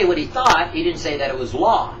so he'd tell you what he thought. He didn't say that it was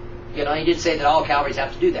law. You know, he didn't say that all Calvaries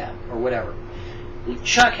have to do that, or whatever.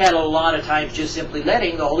 Chuck had a lot of times just simply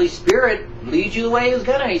letting the Holy Spirit lead you the way he was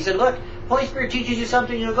gonna. He said, look, Holy Spirit teaches you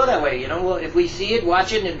something, you know, go that way. You know, well, if we see it,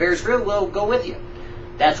 watch it, and it bears fruit, we'll go with you.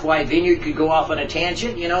 That's why Vineyard could go off on a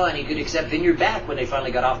tangent, you know, and he could accept Vineyard back when they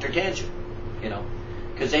finally got off their tangent, you know,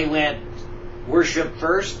 because they went worship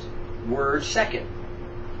first, word second.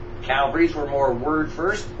 Calvaries were more word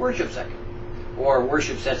first, worship second. Or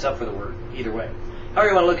worship sets up for the word, either way. However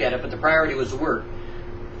you want to look at it, but the priority was the word.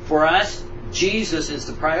 For us, Jesus is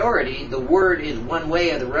the priority. The word is one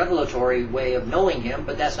way of the revelatory way of knowing him,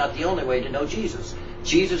 but that's not the only way to know Jesus.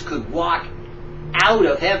 Jesus could walk out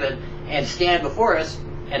of heaven and stand before us,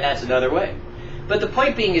 and that's another way. But the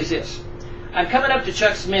point being is this. I'm coming up to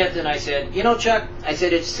Chuck Smith, and I said, you know, Chuck, I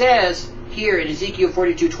said, it says here in Ezekiel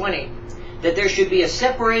 42:20 that there should be a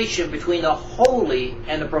separation between the holy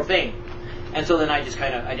and the profane. And so then I just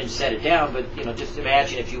kind of, I didn't set it down, but, you know, just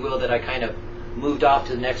imagine, if you will, that I kind of moved off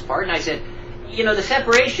to the next part. And I said, you know, the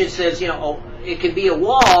separation says, you know, oh, it could be a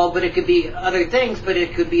wall, but it could be other things, but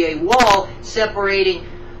it could be a wall separating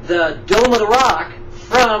the Dome of the Rock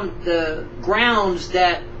from the grounds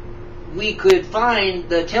that we could find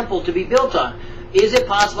the temple to be built on. Is it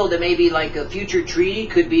possible that maybe like a future treaty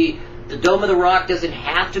could be the Dome of the Rock doesn't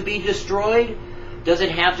have to be destroyed?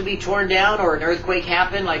 Doesn't have to be torn down, or an earthquake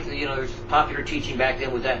happen, like, you know, there's popular teaching back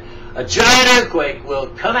then was that a giant earthquake will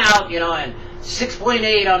come out, you know, and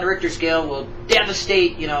 6.8 on the Richter scale will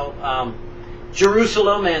devastate, you know,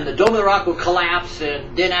 Jerusalem, and the Dome of the Rock will collapse,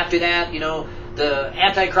 and then after that, you know, the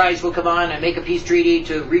Antichrist will come on and make a peace treaty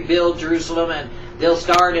to rebuild Jerusalem, and they'll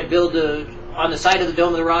start and build on the side of the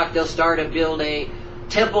Dome of the Rock, they'll start and build a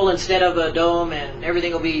temple instead of a dome, and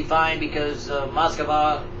everything will be fine because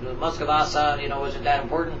Moscovasa, you know, wasn't that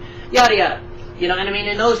important, yada yada. You know, and I mean,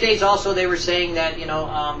 in those days also they were saying that, you know,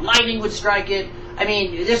 lightning would strike it. I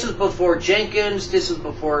mean, this was before Jenkins, this was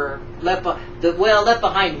before Left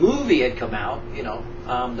Behind movie had come out, you know,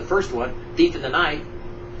 the first one, Thief in the Night.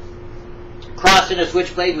 Cross and a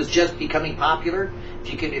Switchblade was just becoming popular,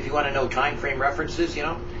 if you want to know time frame references, you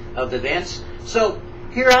know, of the events. So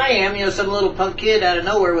here I am, you know, some little punk kid out of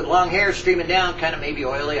nowhere with long hair streaming down, kind of maybe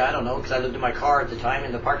oily, I don't know, because I lived in my car at the time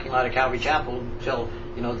in the parking lot of Calvary Chapel until,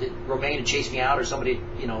 you know, Romaine would chase me out, or somebody,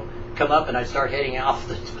 you know, come up, and I'd start heading off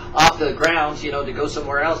the grounds, you know, to go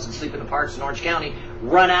somewhere else and sleep in the parks in Orange County,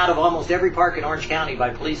 run out of almost every park in Orange County by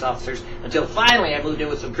police officers, until finally I moved in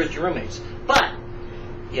with some Christian roommates. But,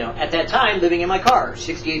 you know, at that time, living in my car,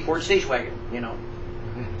 68 Ford station wagon, you know.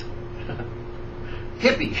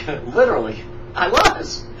 Hippie, literally. I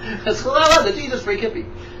was. That's what I was, a Jesus freak hippie.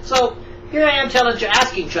 So here I am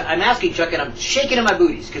asking Chuck, and I'm shaking in my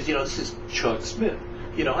booties, because, you know, this is Chuck Smith.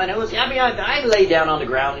 You know, and it was, I mean, I lay down on the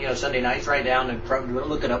ground, you know, Sunday nights, right down and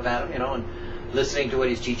looking up at him, you know, and listening to what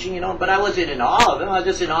he's teaching, you know, but I wasn't in awe of him. I was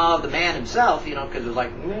just in awe of the man himself, you know, because it was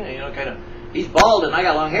like, you know, kind of, he's bald and I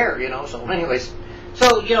got long hair, you know, so anyways.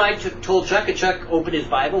 So, you know, I told Chuck, and Chuck opened his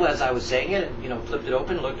Bible as I was saying it, and, you know, flipped it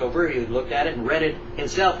open, looked over, he looked at it and read it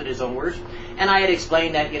himself in his own words. And I had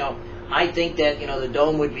explained that, you know, I think that, you know, the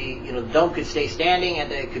dome would be, you know, the dome could stay standing,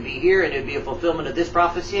 and it could be here, and it would be a fulfillment of this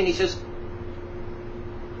prophecy. And he says,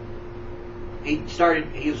 he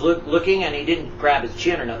was looking, and he didn't grab his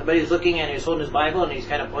chin or nothing, but he was looking, and he was holding his Bible, and he was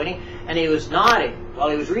kind of pointing, and he was nodding while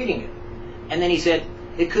he was reading it. And then he said,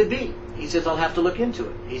 it could be. He says, I'll have to look into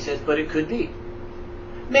it. He says, but it could be.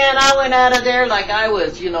 Man, I went out of there like I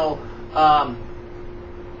was, you know,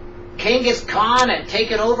 Genghis Khan had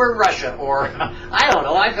taken over Russia, or I don't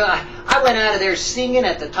know. I went out of there singing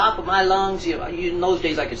at the top of my lungs. You know, in those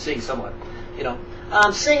days I could sing somewhat, you know.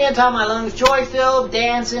 Singing at the top of my lungs, joy-filled,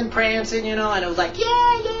 dancing, prancing, you know, and it was like,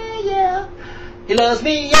 yeah, yeah, yeah. He loves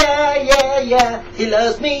me, yeah, yeah, yeah. He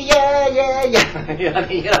loves me, yeah, yeah, yeah. You know, I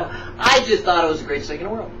mean, you know, I just thought it was the greatest thing in the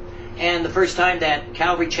world. And the first time that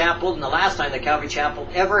Calvary Chapel, and the last time that Calvary Chapel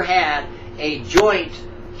ever had a joint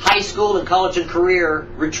high school and college and career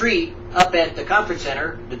retreat up at the conference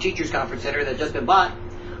center, the teachers conference center that had just been bought.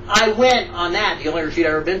 I went on that, the only retreat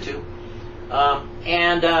I've ever been to.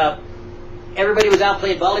 Everybody was out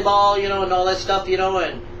playing volleyball, and all that stuff,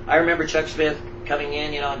 and I remember Chuck Smith coming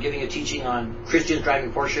in, and giving a teaching on Christians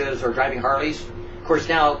driving Porsches or driving Harleys. Of course,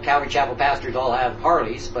 now Calvary Chapel pastors all have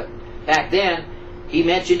Harleys, but back then he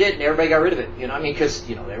mentioned it and everybody got rid of it. Because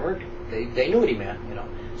they knew what he meant.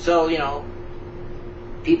 So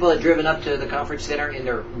people had driven up to the conference center in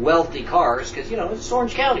their wealthy cars because it's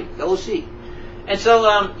Orange County, the OC, and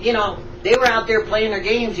so they were out there playing their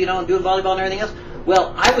games, and doing volleyball and everything else.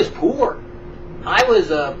 Well, I was poor. I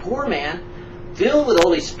was a poor man, filled with the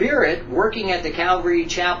Holy Spirit, working at the Calvary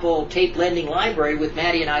Chapel tape lending library with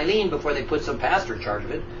Maddie and Eileen before they put some pastor in charge of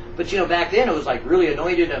it. But back then it was like really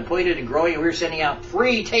anointed and appointed and growing, and we were sending out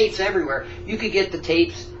free tapes everywhere. You could get the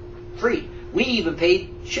tapes free. We even paid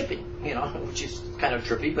shipping, which is kind of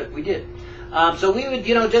trippy, but we did. So we would,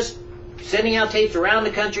 just sending out tapes around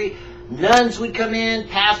the country. Nuns would come in,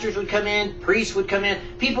 pastors would come in, priests would come in.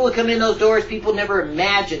 People would come in those doors people never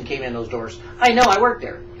imagined came in those doors. I know, I worked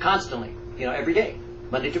there constantly, every day,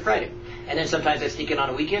 Monday to Friday. And then sometimes I sneak in on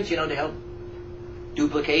the weekends, to help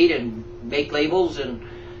duplicate and make labels and,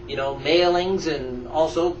 mailings and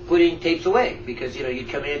also putting tapes away. Because, you'd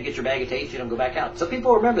come in, get your bag of tapes, go back out. Some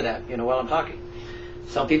people remember that, while I'm talking.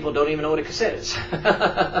 Some people don't even know what a cassette is.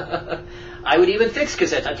 I would even fix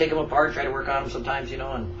cassettes. I'd take them apart, try to work on them sometimes, and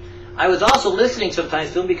I was also listening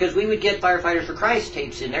sometimes to them because we would get Firefighters for Christ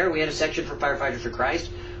tapes in there. We had a section for Firefighters for Christ,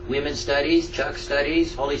 Women's Studies, Chuck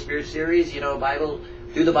Studies, Holy Spirit series, Bible,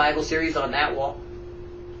 do the Bible series on that wall.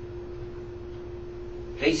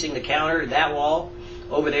 Facing the counter, that wall.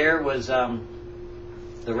 Over there was the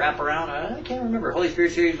wraparound. I can't remember. Holy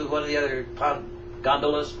Spirit series was one of the other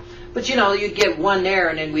gondolas. But you'd get one there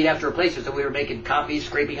and then we'd have to replace it. So we were making copies,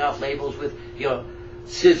 scraping off labels with,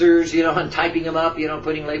 scissors, and typing them up,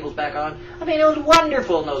 putting labels back on. I mean, it was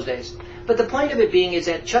wonderful in those days. But the point of it being is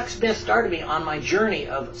that Chuck Smith started me on my journey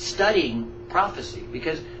of studying prophecy.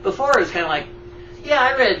 Because before it was kind of like, yeah,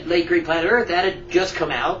 I read Late Great Planet Earth. That had just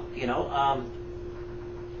come out, A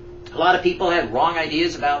lot of people had wrong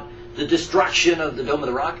ideas about the destruction of the Dome of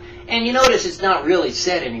the Rock. And you notice it's not really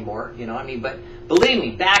said anymore, but believe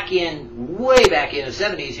me, way back in the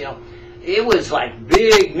 70s, it was like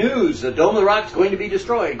big news. The Dome of the Rock's going to be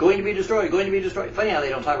destroyed, going to be destroyed, going to be destroyed. Funny how they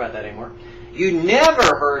don't talk about that anymore. You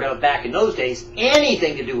never heard of, back in those days,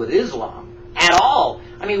 anything to do with Islam at all.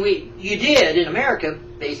 I mean, you did in America,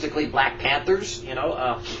 basically Black Panthers,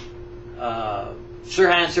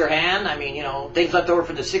 Sirhan, I mean, things left over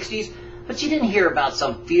from the 60s. But you didn't hear about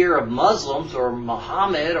some fear of Muslims or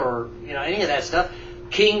Muhammad or, any of that stuff.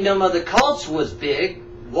 Kingdom of the Cults was big.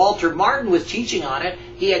 Walter Martin was teaching on it.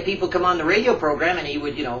 He had people come on the radio program and he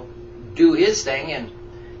would, do his thing. And,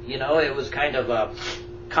 it was kind of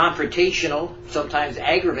confrontational, sometimes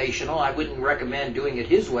aggravational. I wouldn't recommend doing it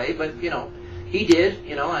his way, but, he did,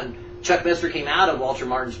 and Chuck Messer came out of Walter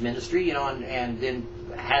Martin's ministry, and then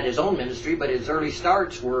had his own ministry, but his early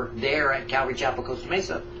starts were there at Calvary Chapel, Costa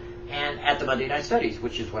Mesa, and at the Monday Night Studies,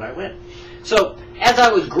 which is what I went. So, as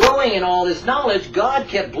I was growing in all this knowledge, God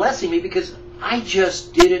kept blessing me because I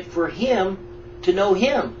just did it for Him to know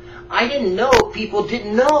Him. I didn't know people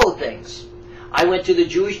didn't know things. I went to the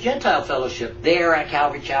Jewish Gentile Fellowship there at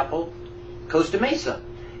Calvary Chapel, Costa Mesa.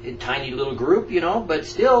 A tiny little group, but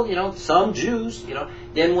still, some Jews,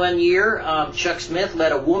 Then one year, Chuck Smith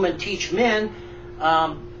let a woman teach men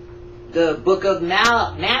the book of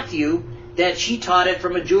Matthew, that she taught it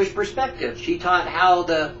from a Jewish perspective. She taught how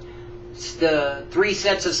the 3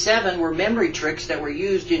 sets of 7 were memory tricks that were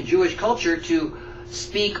used in Jewish culture to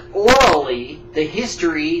speak orally the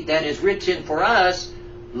history that is written for us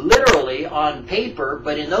literally on paper,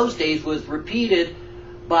 but in those days was repeated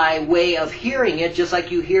by way of hearing it, just like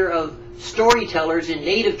you hear of storytellers in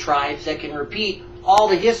native tribes that can repeat all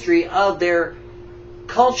the history of their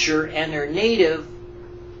culture and their native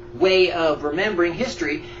way of remembering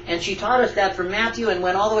history. And she taught us that from Matthew and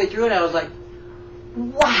went all the way through it. I was like,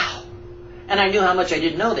 wow. And I knew how much I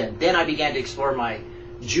didn't know then. Then I began to explore my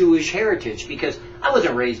Jewish heritage, because I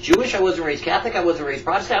wasn't raised Jewish, I wasn't raised Catholic, I wasn't raised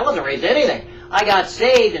Protestant, I wasn't raised anything. I got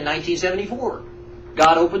saved in 1974.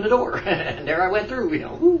 God opened the door, and there I went through,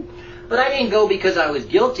 Woo. But I didn't go because I was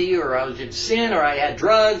guilty, or I was in sin, or I had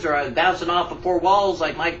drugs, or I was bouncing off of 4 walls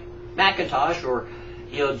like Mike McIntosh, or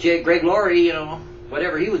Greg Laurie,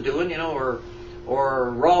 whatever he was doing, or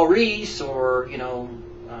Raul Reese, or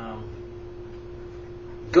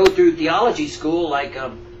go through theology school like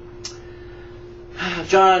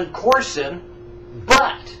John Corson.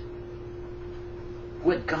 But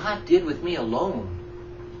what God did with me alone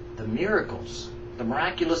the miracles, the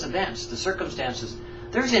miraculous events, the circumstances.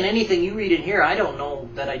 There isn't anything you read in here I don't know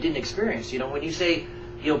that I didn't experience. When you say,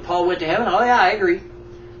 Paul went to heaven, oh yeah, I agree.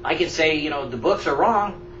 I can say, the books are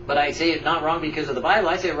wrong, but I say it's not wrong because of the Bible.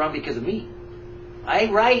 I say it's wrong because of me. I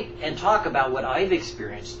write and talk about what I've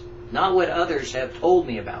experienced, not what others have told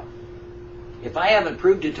me about. If I haven't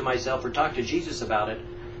proved it to myself or talked to Jesus about it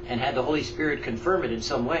and had the Holy Spirit confirm it in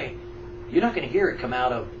some way, you're not going to hear it come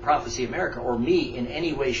out of Prophecy America or me in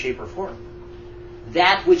any way, shape, or form.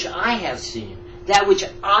 That which I have seen, that which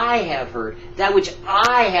I have heard, that which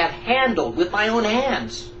I have handled with my own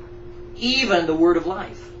hands, even the Word of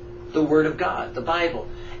life, the Word of God, the Bible,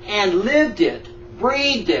 and lived it,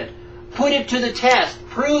 breathed it, put it to the test,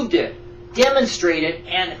 proved it, demonstrated,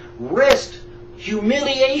 and risked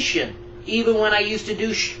humiliation, even when I used to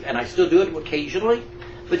do, and I still do it occasionally,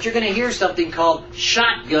 but you're going to hear something called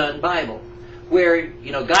shotgun Bible, where,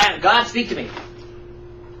 God speak to me.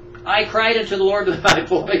 I cried unto the Lord with my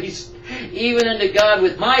voice, even unto God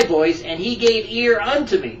with my voice, and He gave ear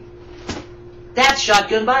unto me. That's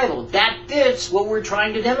shotgun Bible. That fits what we're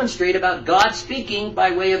trying to demonstrate about God speaking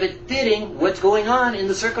by way of it fitting what's going on in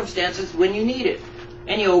the circumstances when you need it.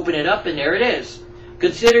 And you open it up and there it is.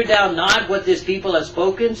 Consider thou not what this people have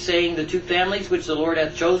spoken, saying the two families which the Lord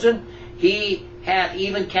hath chosen, He hath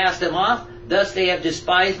even cast them off. Thus they have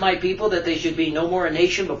despised my people, that they should be no more a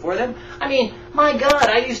nation before them. I mean, my God,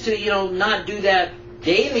 I used to, not do that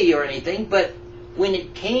daily or anything, but when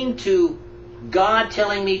it came to God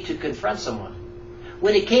telling me to confront someone,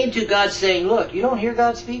 when it came to God saying, look, you don't hear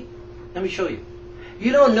God speak? Let me show you.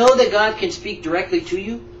 You don't know that God can speak directly to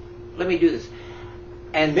you? Let me do this.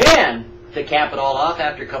 And then, to cap it all off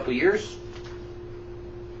after a couple years,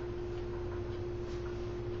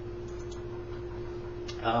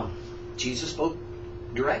 Jesus spoke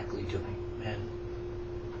directly to me. And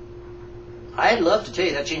I'd love to tell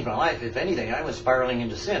you that changed my life. If anything, I was spiraling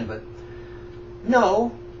into sin. But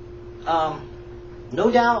no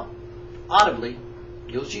doubt, audibly,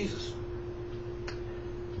 it was Jesus.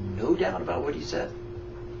 No doubt about what He said.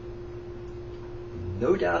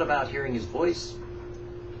 No doubt about hearing His voice.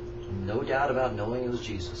 No doubt about knowing it was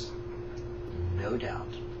Jesus. No doubt.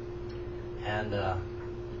 And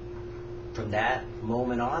from that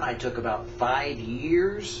moment on, I took about 5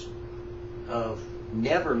 years of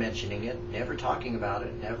never mentioning it, never talking about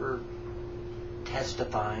it, never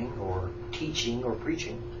testifying or teaching or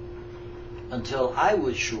preaching, until I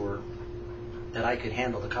was sure that I could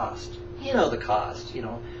handle the cost. The cost,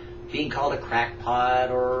 being called a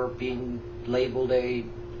crackpot or being labeled a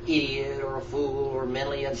idiot or a fool or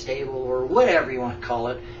mentally unstable or whatever you want to call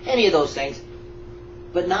it, any of those things,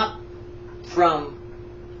 but not from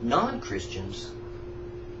non-Christians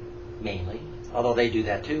mainly, although they do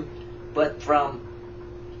that too, but from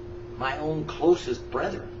my own closest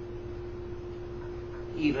brethren.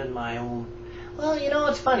 Even my own,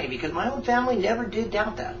 it's funny because my own family never did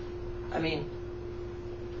doubt that. I mean,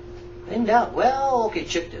 they didn't doubt. Well, okay,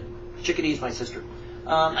 Chick did. Chickadee's my sister.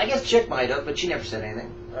 I guess Chick might have, but she never said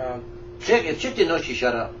anything. If Chick didn't know, she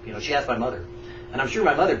shut up. She asked my mother. And I'm sure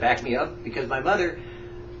my mother backed me up because my mother,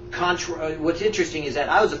 what's interesting is that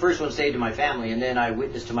I was the first one saved in my family, and then I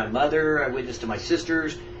witnessed to my mother, I witnessed to my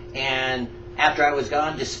sisters, and after I was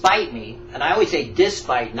gone, despite me, and I always say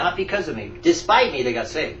despite, not because of me, despite me, they got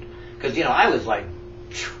saved. Because, I was like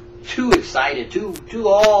too excited, too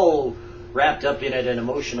all wrapped up in it and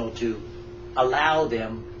emotional to allow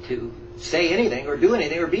them to say anything or do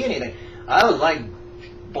anything or be anything. I was like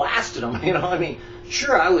blasting them,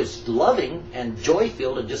 Sure, I was loving and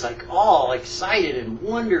joy-filled and just like all excited and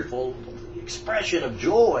wonderful expression of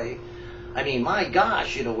joy. My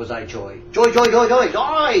gosh, was I joy. Joy, joy, joy, joy,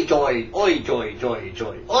 joy, joy, oi, joy, joy,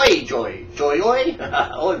 joy, oi, joy, joy, oi,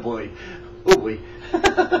 oi, boy, oh boy.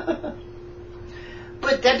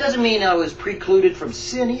 But that doesn't mean I was precluded from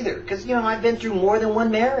sin either, because, I've been through more than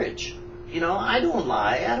one marriage. I don't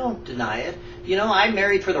lie, I don't deny it. I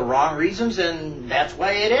married for the wrong reasons, and that's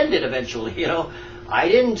why it ended eventually, I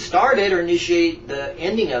didn't start it or initiate the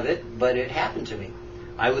ending of it, but it happened to me.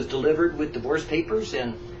 I was delivered with divorce papers,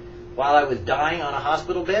 and while I was dying on a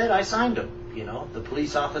hospital bed, I signed them. The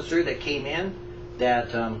police officer that came in,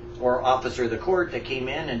 or officer of the court that came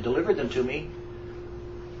in and delivered them to me,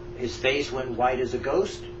 his face went white as a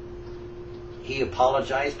ghost. He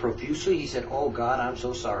apologized profusely. He said, "Oh God, I'm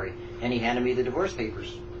so sorry." And he handed me the divorce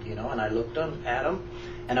papers, and I looked at them,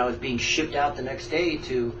 and I was being shipped out the next day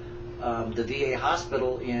to the VA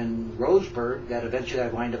hospital in Roseburg that eventually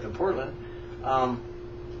I'd wind up in Portland. And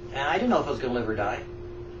I didn't know if I was going to live or die.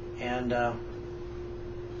 And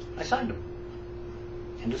I signed them.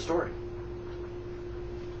 End of story.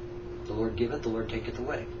 The Lord giveth, the Lord taketh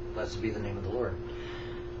away. Blessed be the name of the Lord.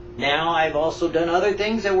 Now, I've also done other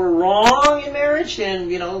things that were wrong in marriage and,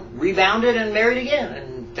 rebounded and married again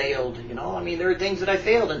and failed, there are things that I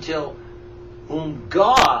failed until whom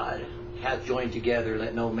God hath joined together,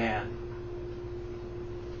 let no man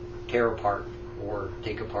tear apart or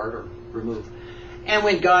take apart or remove. And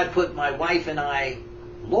when God put my wife and I,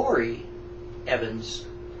 Lori Evans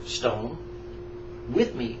Stone,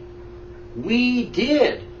 with me, we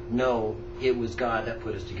did know it was God that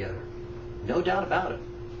put us together. No doubt about it.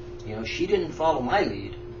 She didn't follow my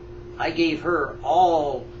lead. I gave her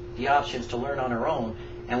all the options to learn on her own,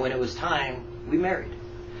 and when it was time, we married.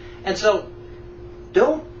 And so,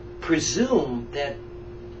 don't presume that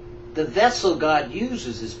the vessel God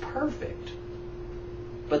uses is perfect,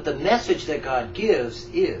 but the message that God gives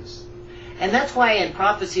is. And that's why in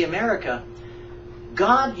Prophecy America,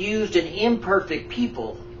 God used an imperfect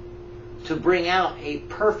people to bring out a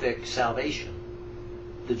perfect salvation,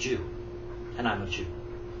 the Jew. And I'm a Jew.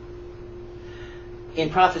 In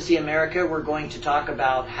Prophecy America, we're going to talk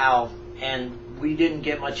about how, and we didn't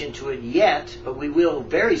get much into it yet, but we will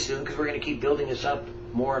very soon, because we're going to keep building this up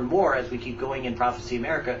more and more as we keep going in Prophecy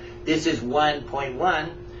America. This is 1.1.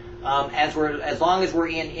 As long as we're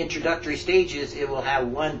in introductory stages, it will have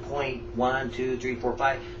 1.1, 2, 3, 4,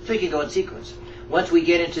 5, so you can go in sequence. Once we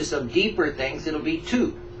get into some deeper things, it'll be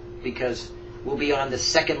 2, because we'll be on the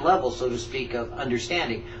second level, so to speak, of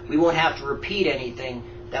understanding. We won't have to repeat anything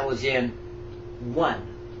that was in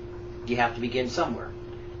 1. You have to begin somewhere.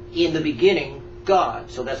 In the beginning, God.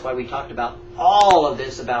 So that's why we talked about all of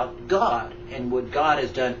this about God and what God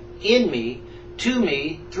has done in me, to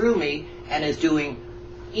me, through me, and is doing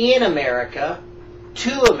in America,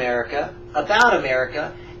 to America, about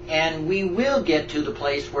America, and we will get to the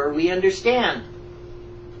place where we understand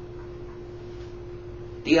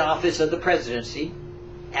the office of the presidency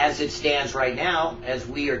as it stands right now, as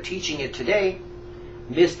we are teaching it today.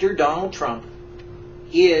 Mr. Donald Trump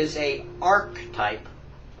is a archetype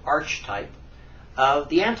of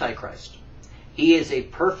the Antichrist. He is a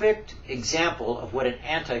perfect example of what an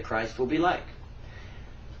Antichrist will be like.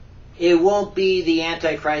 It won't be the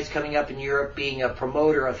Antichrist coming up in Europe being a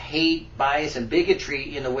promoter of hate, bias, and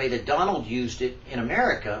bigotry in the way that Donald used it in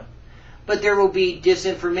America, but there will be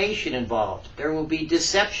disinformation involved. There will be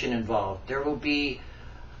deception involved. There will be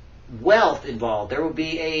wealth involved. There will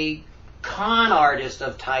be a con artist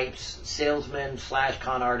of types, salesman /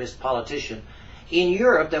 con artist, politician, in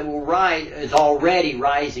Europe that will rise, is already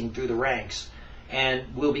rising through the ranks,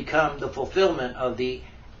 and will become the fulfillment of the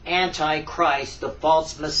Antichrist, the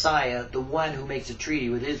false Messiah, the one who makes a treaty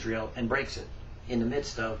with Israel and breaks it in the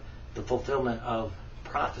midst of the fulfillment of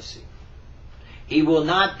prophecy. He will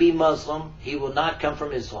not be Muslim. He will not come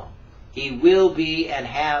from Islam. He will be and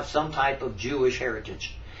have some type of Jewish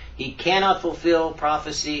heritage. He cannot fulfill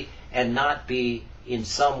prophecy and not be in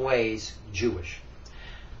some ways Jewish.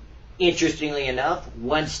 Interestingly enough,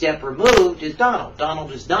 one step removed is Donald.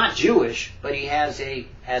 Donald is not Jewish, but he has a,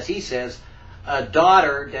 as he says, a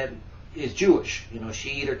daughter that is Jewish. She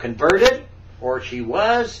either converted, or she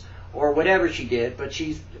was, or whatever she did, but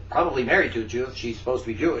she's probably married to a Jew if she's supposed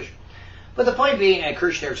to be Jewish. But the point being, and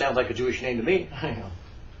Kirshner sounds like a Jewish name to me.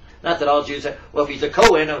 Not that all Jews, well, if he's a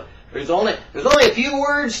Cohen, there's only a few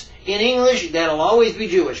words in English that'll always be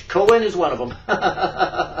Jewish. Cohen is one of them.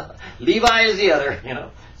 Levi is the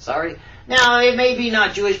other, Sorry. Now, it may be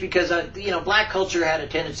not Jewish because, black culture had a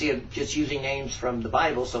tendency of just using names from the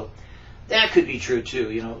Bible, so that could be true too,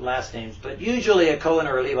 last names. But usually a Cohen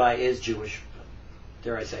or a Levi is Jewish,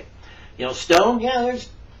 dare I say. Stone, yeah, there's,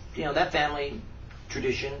 that family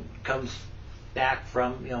tradition comes back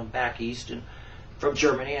from, back east and from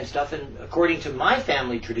Germany and stuff. And according to my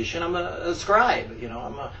family tradition, I'm a scribe,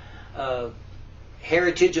 I'm a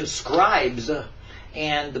heritage of scribes.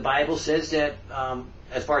 And the Bible says that,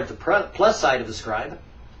 as far as the plus side of the scribe,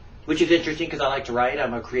 which is interesting because I like to write.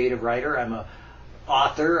 I'm a creative writer. I'm a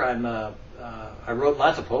author. I wrote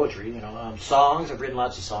lots of poetry, songs. I've written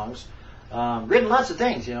lots of songs. Written lots of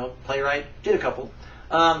things, playwright, did a couple.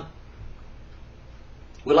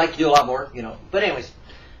 Would like to do a lot more, But anyways,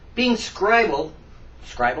 being scribe,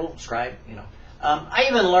 I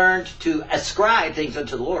even learned to ascribe things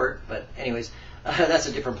unto the Lord, but anyways, that's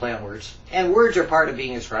a different play on words. And words are part of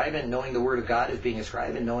being a scribe, and knowing the Word of God is being a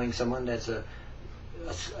scribe, and knowing someone that's a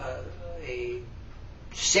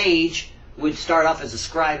sage would start off as a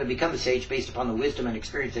scribe and become a sage based upon the wisdom and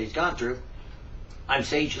experience that he's gone through. I'm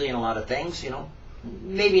sagely in a lot of things,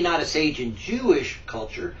 Maybe not a sage in Jewish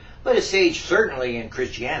culture, but a sage certainly in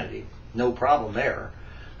Christianity. No problem there.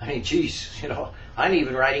 I mean, geez, I'm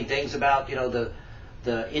even writing things about,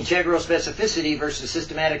 the integral specificity versus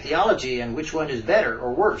systematic theology and which one is better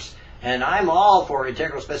or worse. And I'm all for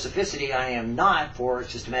integral specificity. I am not for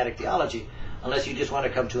systematic theology, unless you just want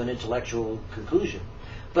to come to an intellectual conclusion.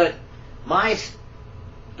 But my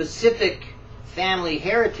specific family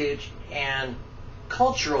heritage and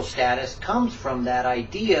cultural status comes from that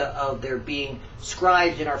idea of there being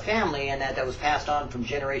scribes in our family, and that was passed on from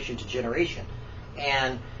generation to generation.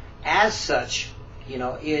 And as such, you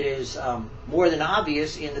know, it is more than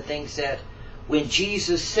obvious in the things that when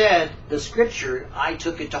Jesus said the scripture, I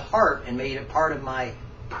took it to heart and made it part of my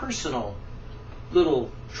personal little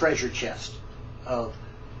treasure chest of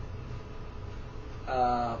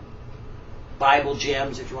Bible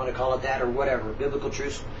gems, if you want to call it that, or whatever, biblical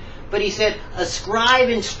truths. But he said, a scribe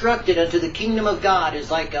instructed unto the kingdom of God is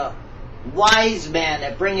like a wise man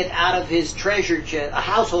that bringeth out of his treasure chest, a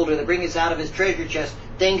householder that bringeth out of his treasure chest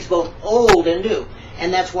things both old and new.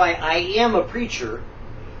 And that's why I am a preacher.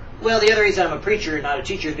 Well, the other reason I'm a preacher and not a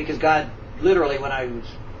teacher is because God, literally, when I was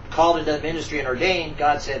called into the ministry and ordained,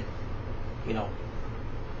 God said, you know,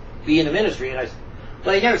 be in the ministry. And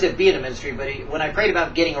well, he never said be in the ministry, but when I prayed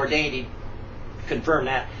about getting ordained, he confirmed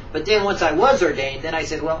that. But then once I was ordained, then I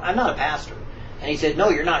said, well, I'm not a pastor. And he said, no,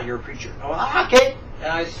 you're not. You're a preacher. Oh, okay.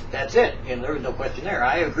 And that's it. And there was no question there.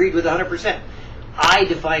 I agreed with 100%. I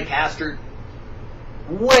define pastor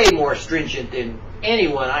way more stringent than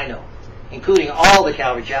anyone I know, including all the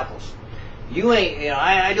Calvary chapels. You ain't, you know,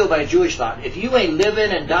 I do it by Jewish thought. If you ain't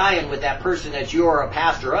living and dying with that person that you're a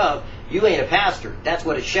pastor of, you ain't a pastor. That's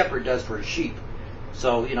what a shepherd does for his sheep.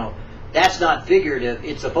 So, you know, that's not figurative.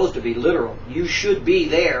 It's supposed to be literal. You should be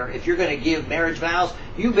there. If you're going to give marriage vows,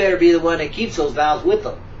 you better be the one that keeps those vows with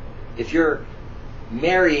them. If you're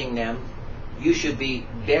marrying them, you should be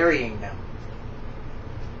burying them.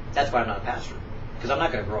 That's why I'm not a pastor. Because I'm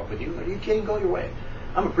not going to grow up with you. Are you kidding? Go your way.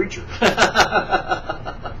 I'm a preacher.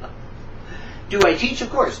 Do I teach? Of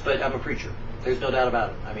course, but I'm a preacher. There's no doubt about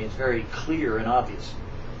it. I mean, it's very clear and obvious.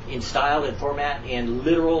 In style and format, in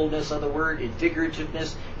literalness of the word, in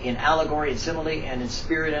figurativeness, in allegory and simile, and in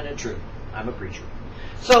spirit and in truth. I'm a preacher.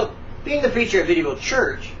 So, being the preacher at Medieval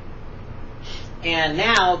Church, and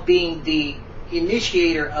now being the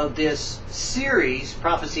initiator of this series,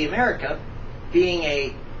 Prophecy America, being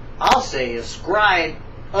a, I'll say, a scribe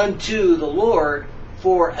unto the Lord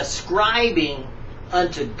for ascribing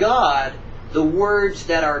unto God the words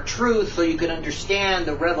that are truth, so you can understand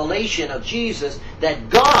the revelation of Jesus that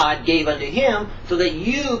God gave unto him, so that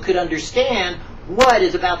you could understand what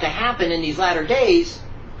is about to happen in these latter days.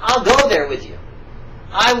 I'll go there with you.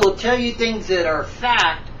 I will tell you things that are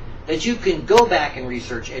fact that you can go back and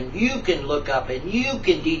research, and you can look up, and you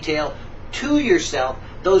can detail to yourself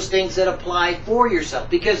those things that apply for yourself.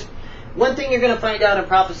 Because one thing you're going to find out in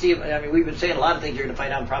Prophecy, I mean, we've been saying a lot of things you're going to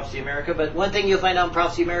find out in Prophecy America, but one thing you'll find out in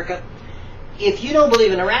Prophecy America, if you don't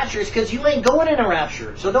believe in a rapture, it's because you ain't going in a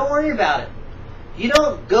rapture. So don't worry about it. You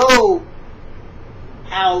don't go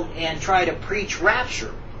out and try to preach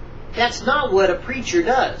rapture. That's not what a preacher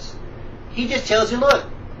does. He just tells you, look,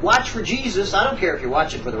 watch for Jesus. I don't care if you're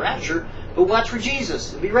watching for the rapture, but watch for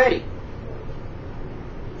Jesus and be ready.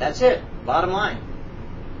 That's it. Bottom line.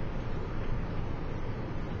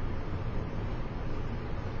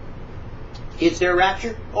 Is there a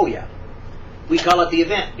rapture? Oh yeah. We call it the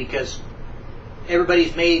event because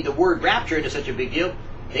everybody's made the word rapture into such a big deal.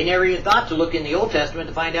 They never even thought to look in the Old Testament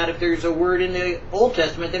to find out if there's a word in the Old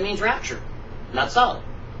Testament that means rapture. Not solid.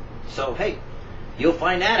 So, hey, you'll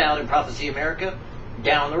find that out in Prophecy America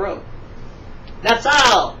down the road. That's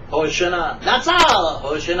all, Hoshana. That's all,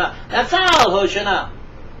 Hoshana. That's all, Hoshana.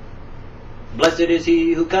 Blessed is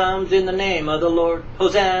he who comes in the name of the Lord.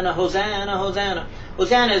 Hosanna, Hosanna, Hosanna.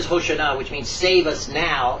 Hosanna is Hoshana, which means save us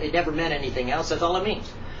now. It never meant anything else. That's all it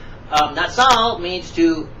means. Natsal means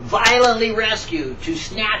to violently rescue, to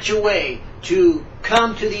snatch away, to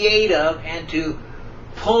come to the aid of, and to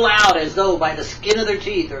pull out as though by the skin of their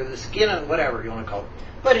teeth, or the skin of whatever you want to call it.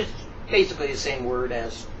 But it's basically the same word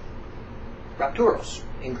as rapturos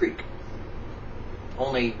in Greek.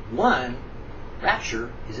 Only one, rapture,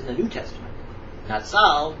 is in the New Testament.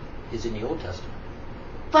 Natsal is in the Old Testament.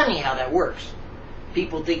 Funny how that works.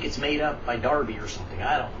 People think it's made up by Darby or something.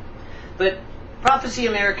 I don't know. But Prophecy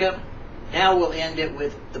America, now we'll end it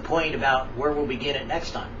with the point about where we'll begin it next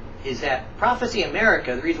time, is that Prophecy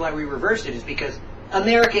America, the reason why we reversed it is because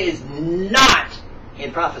America is not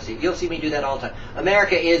in prophecy. You'll see me do that all the time.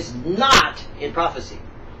 America is not in prophecy.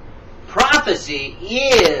 Prophecy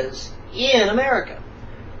is in America.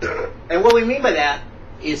 And what we mean by that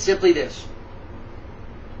is simply this.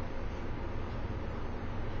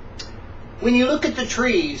 When you look at the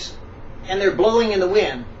trees and they're blowing in the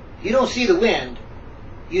wind, you don't see the wind,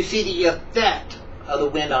 you see the effect of the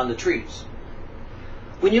wind on the trees.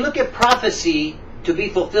 When you look at prophecy to be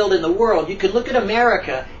fulfilled in the world, you can look at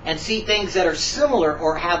America and see things that are similar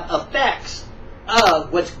or have effects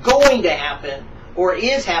of what's going to happen or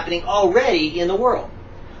is happening already in the world.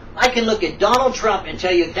 I can look at Donald Trump and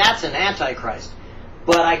tell you that's an Antichrist.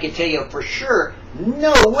 But I can tell you for sure,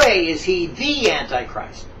 no way is he the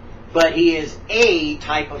Antichrist. But he is a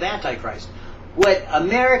type of Antichrist. What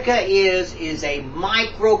America is a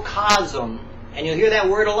microcosm, and you'll hear that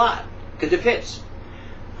word a lot, because it fits.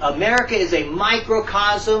 America is a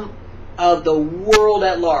microcosm of the world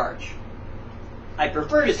at large. I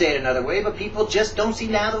prefer to say it another way, but people just don't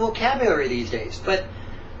seem to have the vocabulary these days. But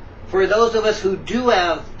for those of us who do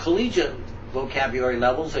have collegiate vocabulary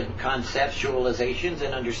levels and conceptualizations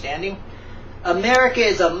and understanding, America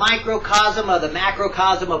is a microcosm of the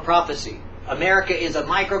macrocosm of prophecy. America is a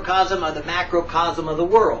microcosm of the macrocosm of the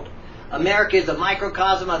world. America is a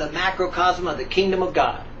microcosm of the macrocosm of the kingdom of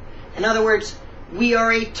God. In other words, we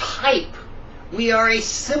are a type. We are a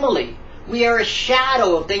simile. We are a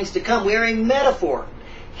shadow of things to come. We are a metaphor.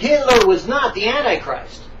 Hitler was not the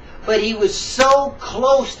Antichrist, but he was so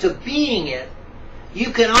close to being it,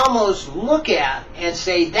 you can almost look at and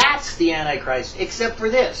say that's the Antichrist, except for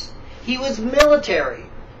this. He was military.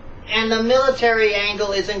 And the military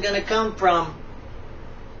angle isn't going to come from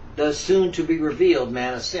the soon-to-be-revealed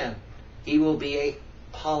man of sin. He will be a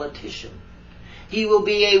politician. He will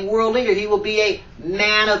be a world leader. He will be a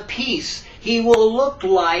man of peace. He will look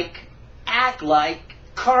like, act like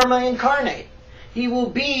karma incarnate. He will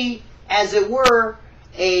be, as it were,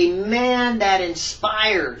 a man that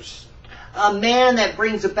inspires. A man that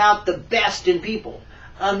brings about the best in people.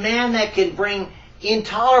 A man that can bring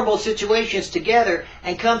intolerable situations together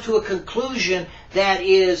and come to a conclusion that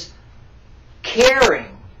is caring,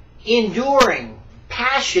 enduring,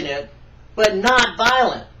 passionate, but not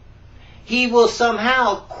violent. He will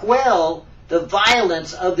somehow quell the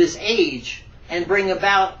violence of this age and bring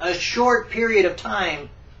about a short period of time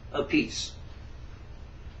of peace.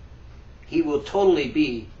 He will totally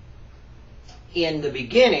be, in the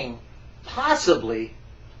beginning, possibly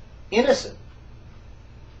innocent.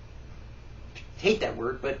 Hate that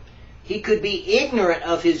word, but he could be ignorant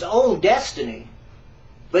of his own destiny,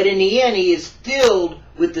 but in the end he is filled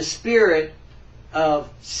with the spirit of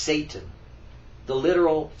Satan, the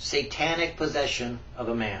literal satanic possession of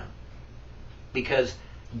a man, because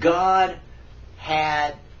God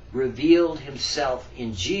had revealed himself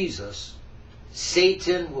in Jesus.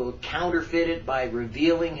 Satan will counterfeit it by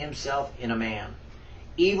revealing himself in a man.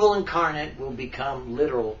 Evil incarnate will become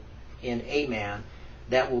literal in a man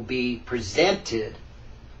that will be presented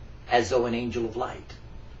as though an angel of light,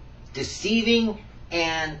 deceiving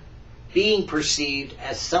and being perceived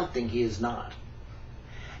as something he is not.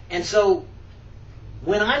 And so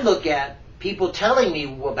when I look at people telling me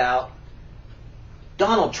about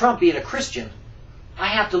Donald Trump being a Christian, I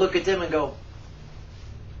have to look at them and go,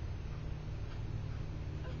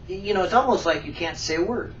 you know, it's almost like you can't say a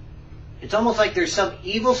word. It's almost like there's some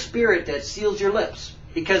evil spirit that seals your lips,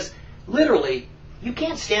 because literally you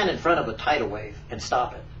can't stand in front of a tidal wave and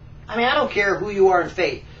stop it. I mean, I don't care who you are in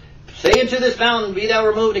faith. Say into this mountain, be thou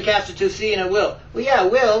removed and cast into the sea, and it will. Well, yeah,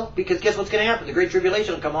 it will, because guess what's going to happen? The Great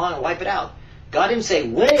Tribulation will come along and wipe it out. God didn't say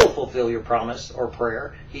when he'll fulfill your promise or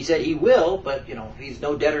prayer. He said he will, but, you know, he's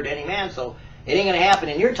no debtor to any man, so it ain't going to happen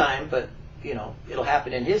in your time, but, you know, it'll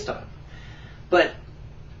happen in his time. But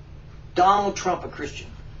Donald Trump, a Christian.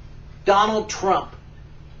 Donald Trump,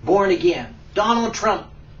 born again. Donald Trump,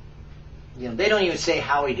 you know, they don't even say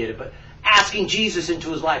how he did it, but asking Jesus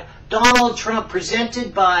into his life. Donald Trump,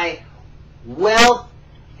 presented by wealth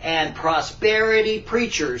and prosperity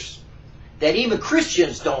preachers that even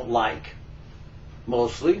Christians don't like,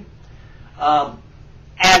 mostly,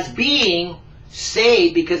 as being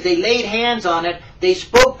saved because they laid hands on it, they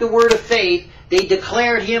spoke the word of faith, they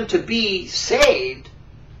declared him to be saved.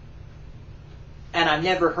 And I've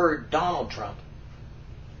never heard Donald Trump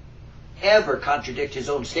ever contradict his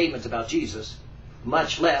own statements about Jesus,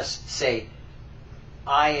 much less say,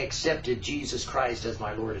 I accepted Jesus Christ as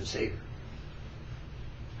my Lord and Savior.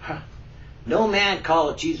 Huh. No man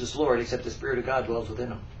calleth Jesus Lord except the Spirit of God dwells within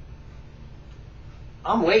him.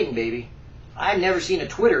 I'm waiting, baby. I've never seen a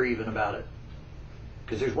Twitter even about it.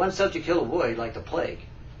 Because there's one subject he'll avoid like the plague.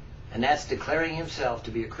 And that's declaring himself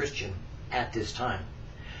to be a Christian at this time.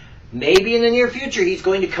 Maybe in the near future he's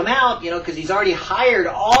going to come out, you know, because he's already hired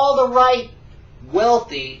all the right,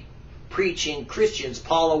 wealthy, preaching Christians.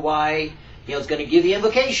 Paula White, you know, is going to give the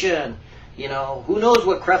invocation. You know, who knows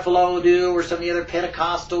what Creflo will do, or some of the other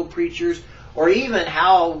Pentecostal preachers, or even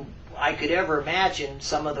how I could ever imagine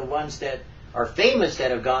some of the ones that are famous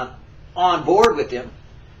that have gone on board with him,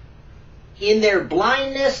 in their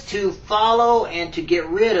blindness to follow and to get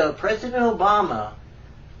rid of President Obama,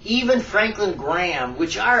 even Franklin Graham,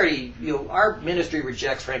 which already, our ministry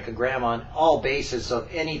rejects Franklin Graham on all basis of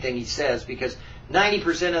anything he says, because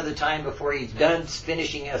 90% of the time before he's done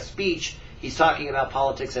finishing a speech, he's talking about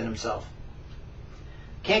politics and himself.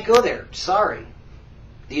 Can't go there. Sorry.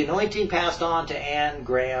 The anointing passed on to Anne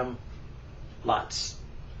Graham Lotz.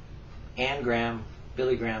 Anne Graham,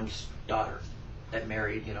 Billy Graham's daughter, that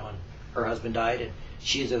married, and her husband died. And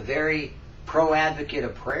she is a very pro-advocate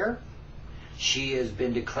of prayer. She has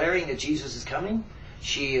been declaring that Jesus is coming.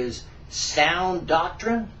 She is sound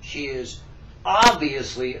doctrine. She is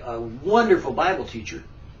obviously a wonderful Bible teacher.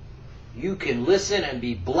 You can listen and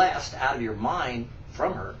be blessed out of your mind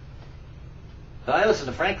from her. But I listen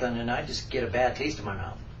to Franklin and I just get a bad taste in my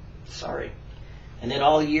mouth. Sorry. And then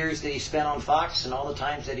all the years that he spent on Fox and all the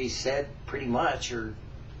times that he said pretty much or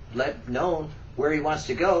let known where he wants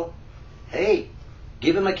to go, hey,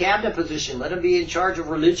 give him a cabinet position. Let him be in charge of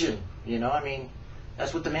religion.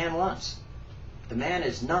 That's what the man wants. The man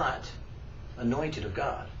is not anointed of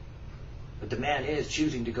God. But the man is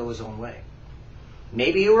choosing to go his own way.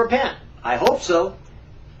 Maybe he'll repent. I hope so.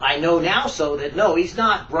 I know now so that no, he's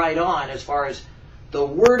not right on as far as the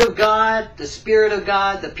Word of God, the Spirit of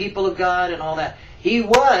God, the people of God, and all that. He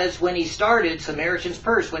was when he started Samaritan's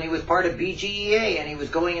Purse, when he was part of BGEA and he was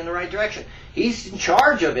going in the right direction. He's in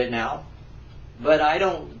charge of it now, but I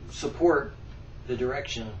don't support the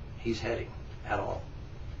direction he's heading at all.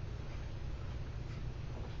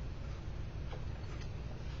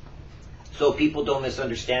 So people don't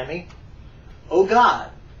misunderstand me. Oh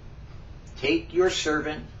God, take your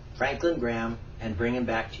servant Franklin Graham and bring him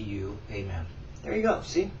back to you. Amen. There you go.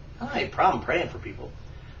 See? I don't have a problem praying for people.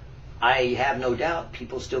 I have no doubt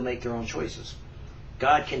people still make their own choices.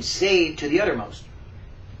 God can save to the uttermost.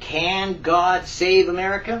 Can God save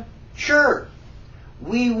America? Sure.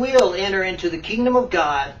 We will enter into the kingdom of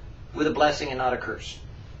God with a blessing and not a curse.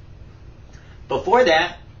 Before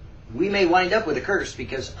that, we may wind up with a curse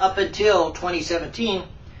because up until 2017,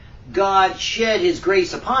 God shed His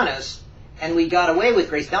grace upon us and we got away with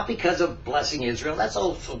grace, not because of blessing Israel. That's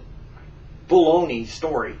also baloney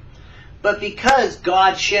story. But because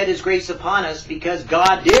God shed His grace upon us, because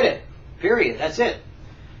God did it. Period. That's it.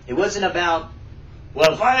 It wasn't about,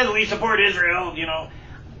 well, finally we support Israel,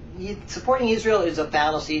 Supporting Israel is a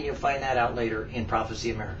fallacy, and you'll find that out later in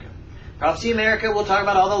Prophecy America. Prophecy America, we'll talk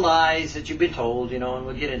about all the lies that you've been told, and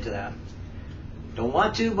we'll get into that. Don't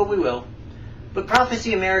want to, but we will. But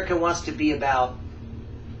Prophecy America wants to be about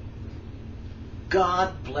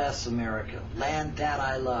God bless America, land that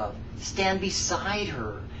I love. Stand beside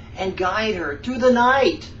her and guide her through the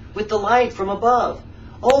night with the light from above.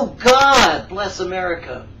 Oh, God bless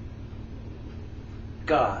America.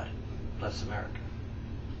 God bless America.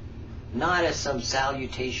 Not as some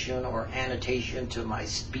salutation or annotation to my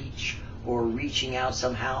speech or reaching out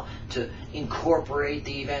somehow to incorporate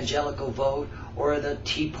the evangelical vote or the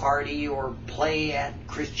Tea Party or play at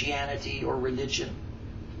Christianity or religion,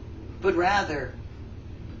 but rather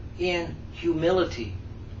in humility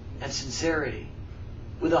and sincerity,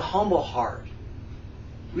 with a humble heart,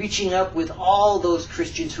 reaching up with all those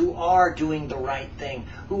Christians who are doing the right thing,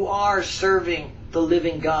 who are serving the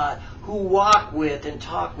living God, who walk with and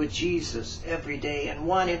talk with Jesus every day and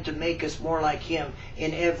want Him to make us more like Him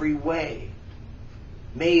in every way.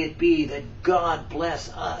 May it be that God bless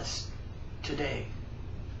us today.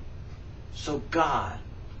 So God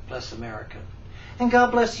bless America. And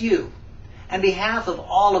God bless you. On behalf of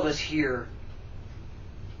all of us here,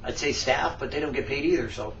 I'd say staff, but they don't get paid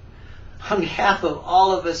either, so on behalf of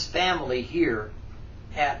all of us family here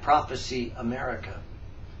at Prophecy America,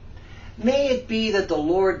 may it be that the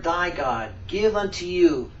Lord thy God give unto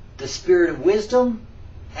you the spirit of wisdom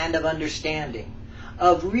and of understanding,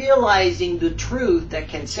 of realizing the truth that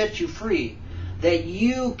can set you free, that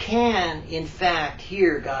you can, in fact,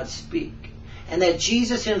 hear God speak, and that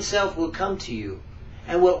Jesus Himself will come to you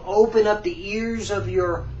and will open up the ears of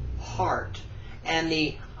your heart and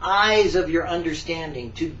the eyes of your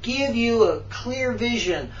understanding to give you a clear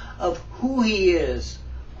vision of who He is,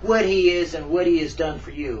 what He is, and what He has done for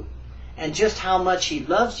you, and just how much He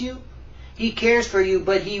loves you. He cares for you,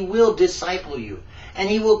 but He will disciple you. And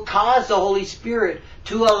He will cause the Holy Spirit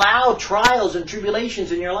to allow trials and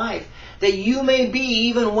tribulations in your life, that you may be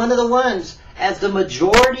even one of the ones, as the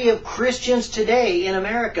majority of Christians today in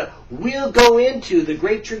America will go into the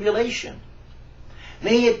Great Tribulation.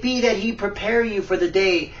 May it be that He prepare you for the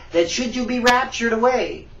day that should you be raptured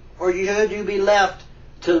away, or should you be left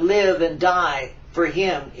to live and die for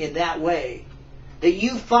Him in that way, that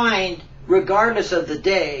you find regardless of the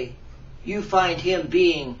day, you find Him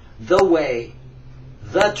being the way,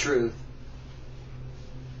 the truth,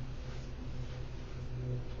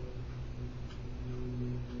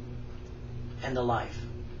 and the life.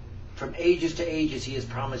 From ages to ages, He has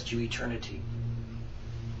promised you eternity.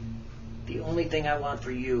 The only thing I want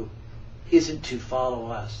for you isn't to follow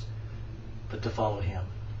us, but to follow Him.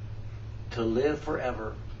 To live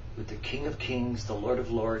forever with the King of Kings, the Lord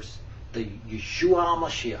of Lords, the Yeshua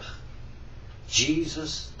HaMashiach.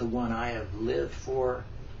 Jesus, the one I have lived for,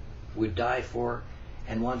 would die for,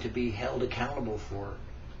 and want to be held accountable for,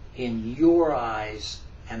 in your eyes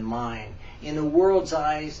and mine, in the world's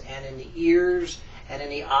eyes and in the ears and in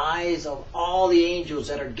the eyes of all the angels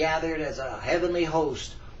that are gathered as a heavenly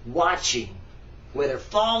host, watching, whether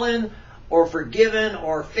fallen or forgiven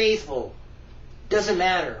or faithful, doesn't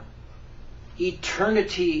matter.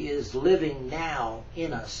 Eternity is living now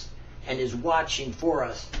in us and is watching for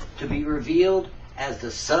us to be revealed as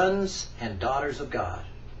the sons and daughters of God.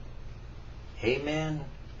 Amen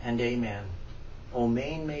and amen.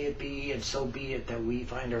 Amen may it be, and so be it that we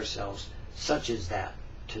find ourselves such as that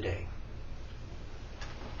today.